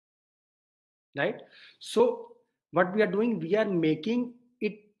 right? So what we are doing, we are making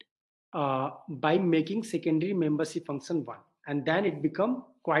it by making secondary membership function 1, and then it become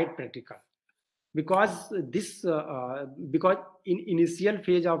quite practical, because because in initial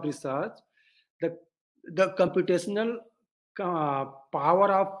phase of research, the computational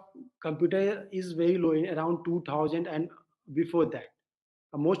power of computer is very low, around 2000, and before that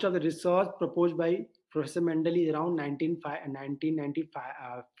most of the research proposed by Professor Mendel is around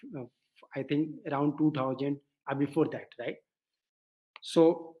 1995, I think around 2000 or before that, right?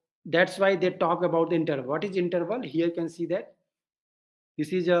 So that's why they talk about the interval. What is interval? Here you can see that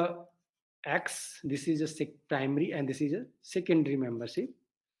this is a X, this is a primary, and this is a secondary membership.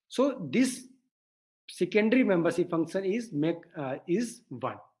 So this secondary membership function is 1,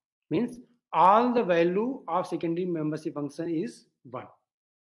 means all the value of secondary membership function is 1.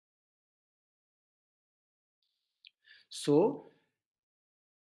 So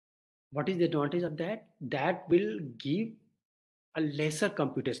what is the advantage of that? That will give a lesser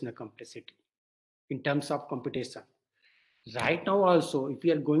computational complexity in terms of computation. Right now also, if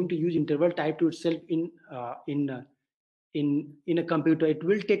we are going to use interval type 2 itself in a computer, it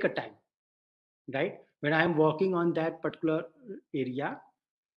will take a time, right? When I am working on that particular area,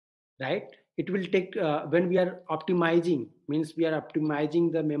 right, it will take when we are optimizing, means we are optimizing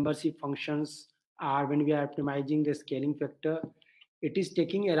the membership functions, or when we are optimizing the scaling factor, it is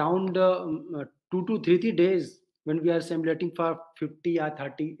taking around 2 to 3 days when we are simulating for 50 or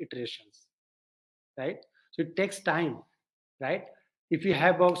 30 iterations, right? So it takes time, right? If you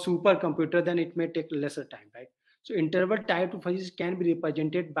have a supercomputer, then it may take lesser time, right? So interval type 2 phases can be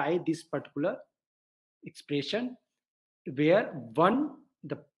represented by this particular expression, where one,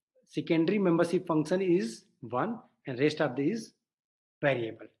 the secondary membership function is 1 and rest of these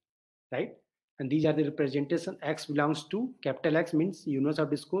variable, right? And these are the representation. X belongs to capital X, means units of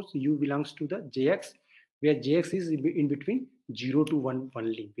discourse. U belongs to the JX, where JX is in between 0 to 1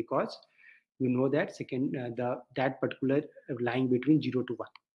 only, because you know that that particular lying between 0 to 1.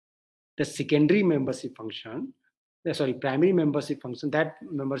 The secondary membership function, primary membership function, that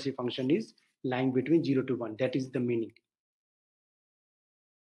membership function is lying between 0 to 1. That is the meaning.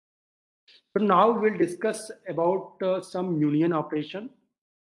 So now we'll discuss about some union operation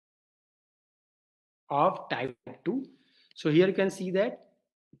of type 2. So here you can see that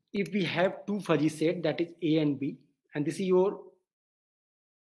if we have two fuzzy set, that is A and B, and this is your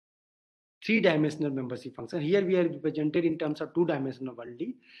three-dimensional membership function. Here we are represented in terms of two-dimensional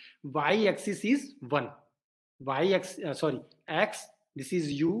only. Y-axis is 1. X, this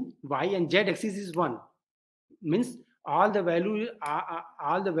is U, Y, and Z axis is 1. Means all the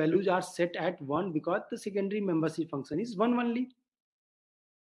values are set at 1, because the secondary membership function is 1 only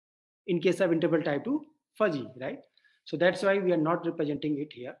in case of interval type 2 fuzzy, right? So that's why we are not representing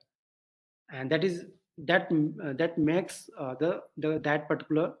it here, and that makes that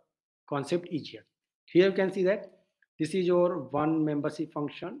particular concept easier. Here you can see that this is your one membership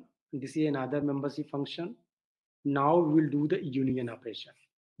function, this is another membership function. Now we will do the union operation.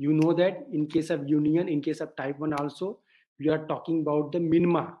 You know that in case of union, in case of type 1 also, we are talking about the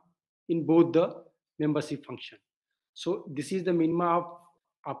minima in both the membership function. So this is the minima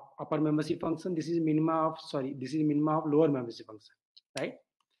of upper membership function, this is minima of lower membership function, right?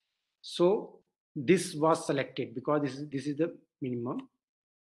 So this was selected because this is the minimum,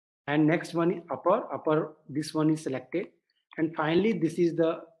 and next one is upper, this one is selected, and finally this is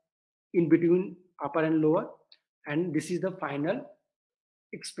the in between upper and lower, and this is the final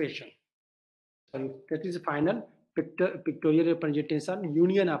expression. Sorry, that is the final pictorial representation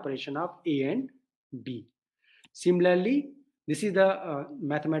union operation of A and B. Similarly, this is the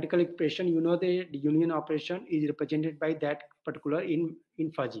mathematical expression. You know the union operation is represented by that particular in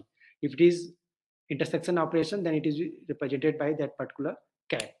fuzzy. If it is intersection operation, then it is represented by that particular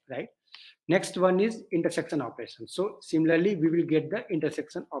cat, right? Next one is intersection operation. So similarly, we will get the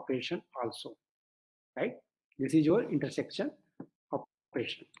intersection operation also, right? This is your intersection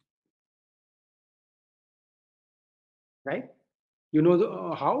operation, right? You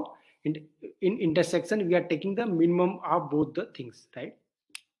know how in intersection we are taking the minimum of both the things, right?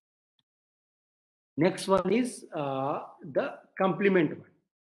 Next one is the complement one,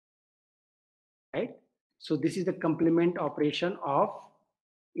 right? So this is the complement operation of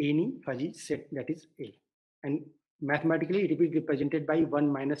any fuzzy set, that is A, and mathematically it will be represented by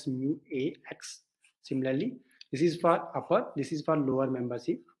 1 minus mu A x. Similarly, this is for upper, this is for lower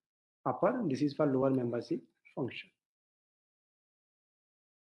membership upper, this is for lower membership function.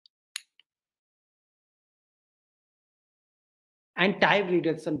 And type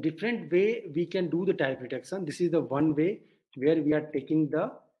reduction, different way we can do the type reduction. This is the one way where we are taking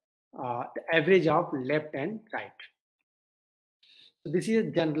the average of left and right. So this is a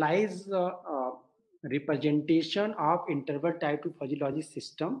generalized representation of interval type 2 fuzzy logic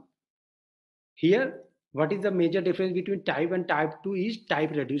system. Here, what is the major difference between type and type 2 is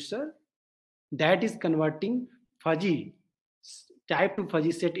type reducer that is converting fuzzy type 2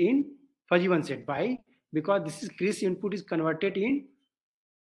 fuzzy set in fuzzy 1 set. Why? Because this is Chris input is converted in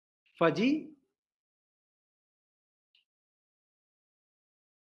fuzzy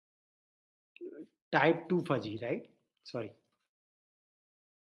type 2 fuzzy, right? Sorry,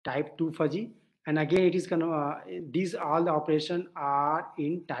 type 2 fuzzy, and again it is these all the operation are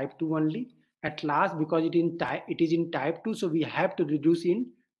in type 2 only. At last, because it is in type 2, so we have to reduce in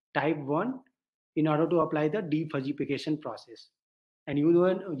type 1 in order to apply the defuzzification process. And you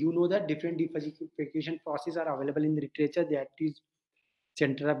know that different defuzzification processes are available in the literature, that is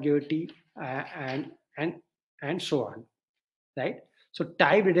center of gravity and so on, right? So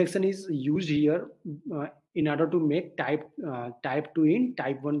type reduction is used here in order to make type 2 in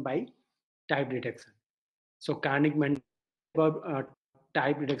type 1 by type reduction. So Karnik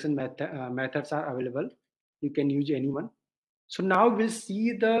type reduction methods are available. You can use any one. So now we'll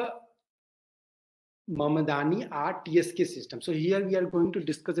see the Mamadani RTSK system. So here we are going to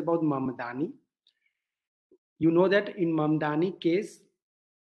discuss about Mamadani. You know that in Mamadani case,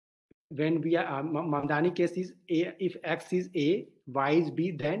 when we are Mamadani case is A, if X is A, Y is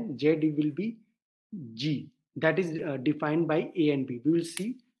B, then Z will be G. That is defined by A and B. We will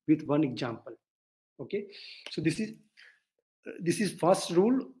see with one example. Okay, so this is first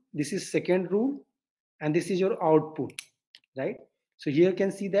rule, this is second rule, and this is your output, right? So here you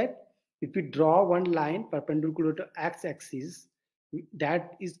can see that if we draw one line perpendicular to x-axis,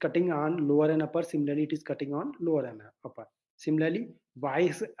 that is cutting on lower and upper. Similarly, it is cutting on lower and upper. Similarly,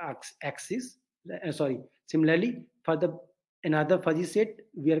 y-axis, similarly for the another fuzzy set,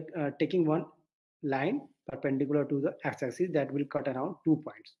 we are taking one line perpendicular to the x-axis that will cut around 2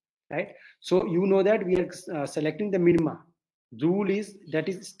 points, right? So you know that we are selecting the minima. Rule is that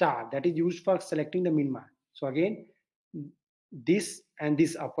is star, that is used for selecting the minima. So again, this and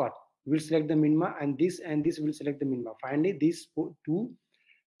this upper will select the minima, and this will select the minima. Finally, these two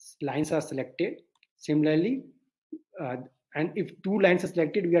lines are selected. Similarly, and if two lines are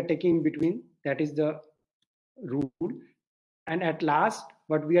selected, we are taking in between. That is the rule. And at last,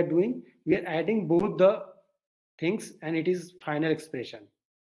 what we are doing, we are adding both the things, and it is final expression.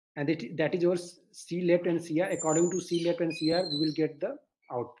 And that is your C left and CR. According to C left and CR, we will get the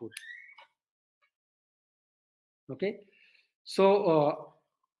output. Okay, so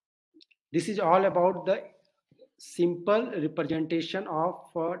this is all about the simple representation of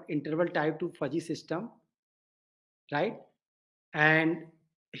interval type 2 fuzzy system, right? And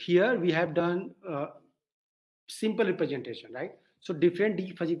here we have done simple representation, right? So different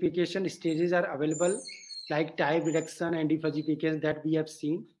defuzzification stages are available, like type reduction and defuzzification that we have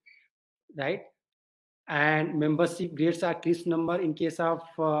seen, right? And membership grades are crisp number in case of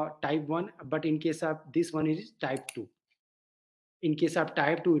type 1, but in case of this one it is type 2. In case of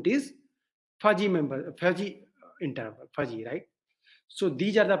type 2, it is fuzzy interval, fuzzy, right? So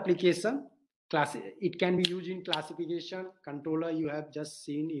these are the application. It can be used in classification, controller you have just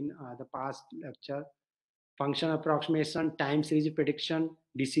seen in the past lecture, function approximation, time series prediction,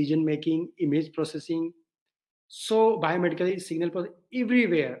 decision making, image processing. So biomedical signal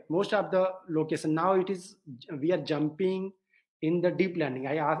everywhere, most of the location. Now it is, we are jumping in the deep learning.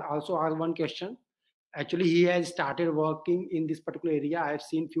 I also asked one question. Actually, he has started working in this particular area. I have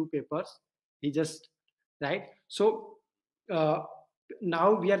seen few papers. He just, right. So uh,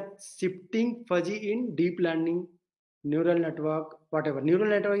 now we are shifting fuzzy in deep learning, neural network, whatever. Neural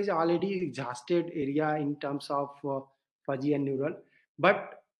network is already exhausted area in terms of fuzzy and neural,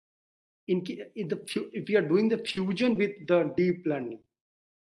 but if you are doing the fusion with the deep learning,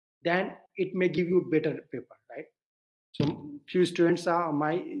 then it may give you better paper, right? So few students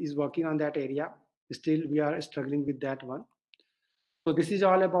is working on that area. Still we are struggling with that one. So this is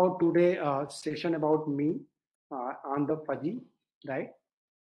all about today session about me on the fuzzy, right?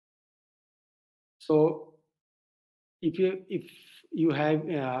 So if you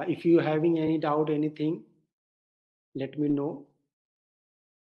having any doubt, anything, let me know.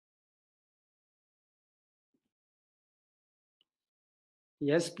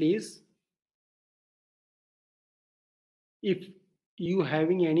 Yes, please. If you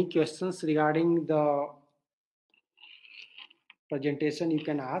having any questions regarding the presentation, you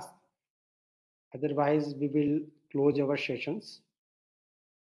can ask. Otherwise, we will close our sessions.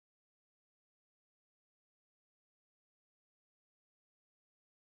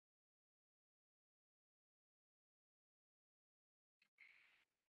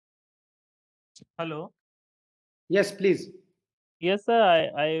 Hello. Yes, please. Yes,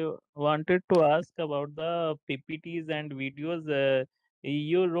 sir. I wanted to ask about the PPTs and videos.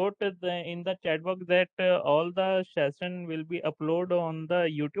 You wrote in the chat box that all the session will be uploaded on the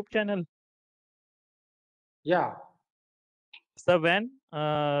YouTube channel. Yeah. So when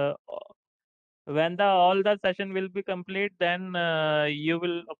the all the session will be complete, then you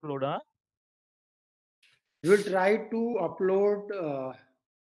will upload, huh? We will try to upload.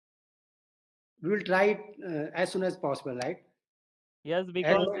 We will try it as soon as possible, right? Yes, As,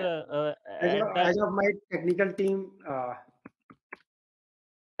 because at the as of my technical team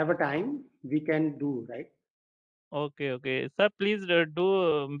have a time, we can do, right? okay. Sir, please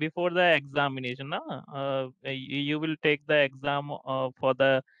do before the examination, na? You will take the exam for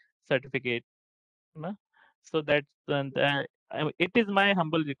the certificate, na? So that's it is my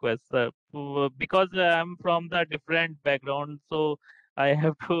humble request, sir, because I'm from the different background, so I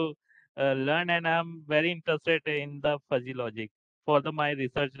have to learn, and I'm very interested in the fuzzy logic for my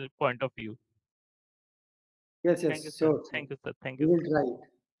research point of view. Yes, Thank you, yes, sir. sure. Thank you, sir. Thank We you, will sir. try it.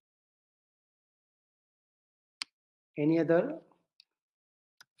 Any other?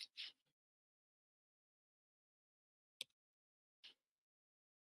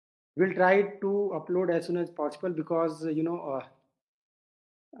 We'll try to upload as soon as possible because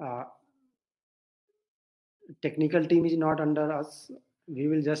technical team is not under us. We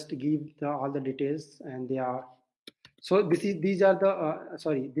will just give all the details, and they are. So these are the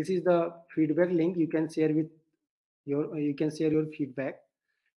sorry. This is the feedback link. You can share with you can share your feedback.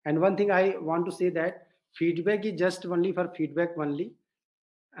 And one thing I want to say that feedback is just only for feedback only,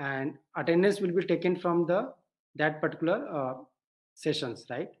 and attendance will be taken from the that particular sessions,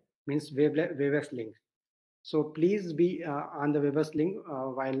 right? Means Webex link. So please be on the Webex link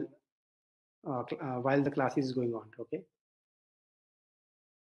while the class is going on. Okay.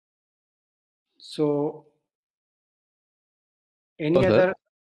 So any Hello, other? sir.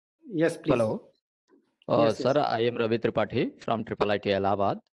 Yes, please. Hello. Yes, Sir, yes, I am Ravi Tripathi from IIIT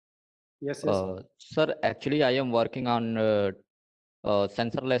Allahabad. yes, yes. Sir, actually, I am working on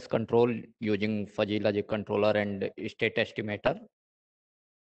sensorless control using fuzzy logic controller and state estimator.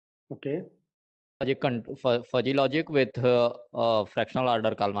 Okay. Fuzzy logic with fractional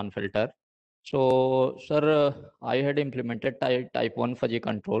order Kalman filter. So, sir, I had implemented type 1 fuzzy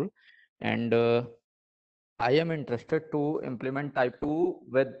control, and I am interested to implement type 2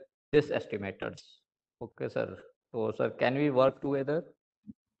 with this estimators. Okay, sir. So, sir, can we work together?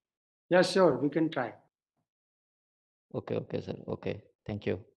 Yeah, sure. We can try. Okay, sir. Okay. Thank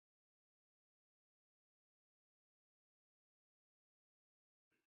you.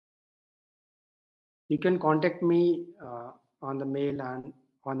 You can contact me on the mail and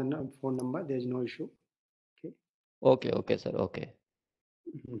on the phone number. There is no issue. Okay. Okay, sir. Okay.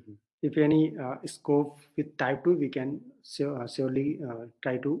 Mhm. If any scope with type 2, we can surely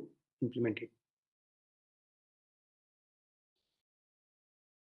try to implement it.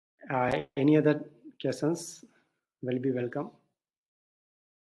 Any other questions will be welcome.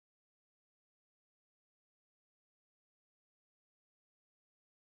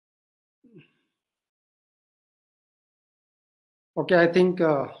 Okay, I think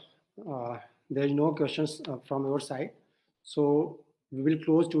there is no questions from your side. So we will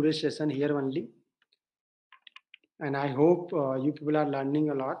close today's session here only. And I hope you people are learning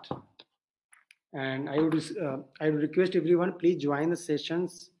a lot. And I would request everyone, please join the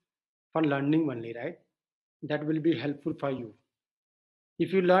sessions for learning only, right? That will be helpful for you.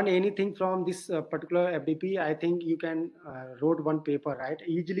 If you learn anything from this particular FDP, I think you can write one paper, right?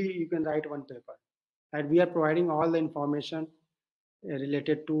 Easily you can write one paper. And we are providing all the information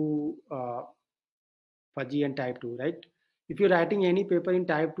related to fuzzy and type 2, right? If you're writing any paper in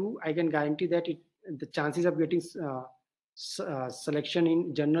type 2, I can guarantee that the chances of getting selection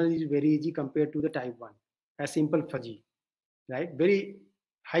in general is very easy compared to the type 1, a simple fuzzy, right? Very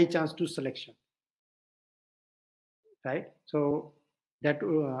high chance to selection, right? So that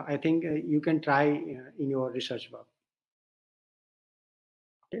I think you can try in your research work.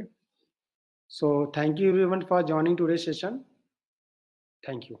 Okay. So thank you everyone for joining today's session.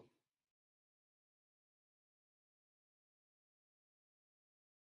 Thank you.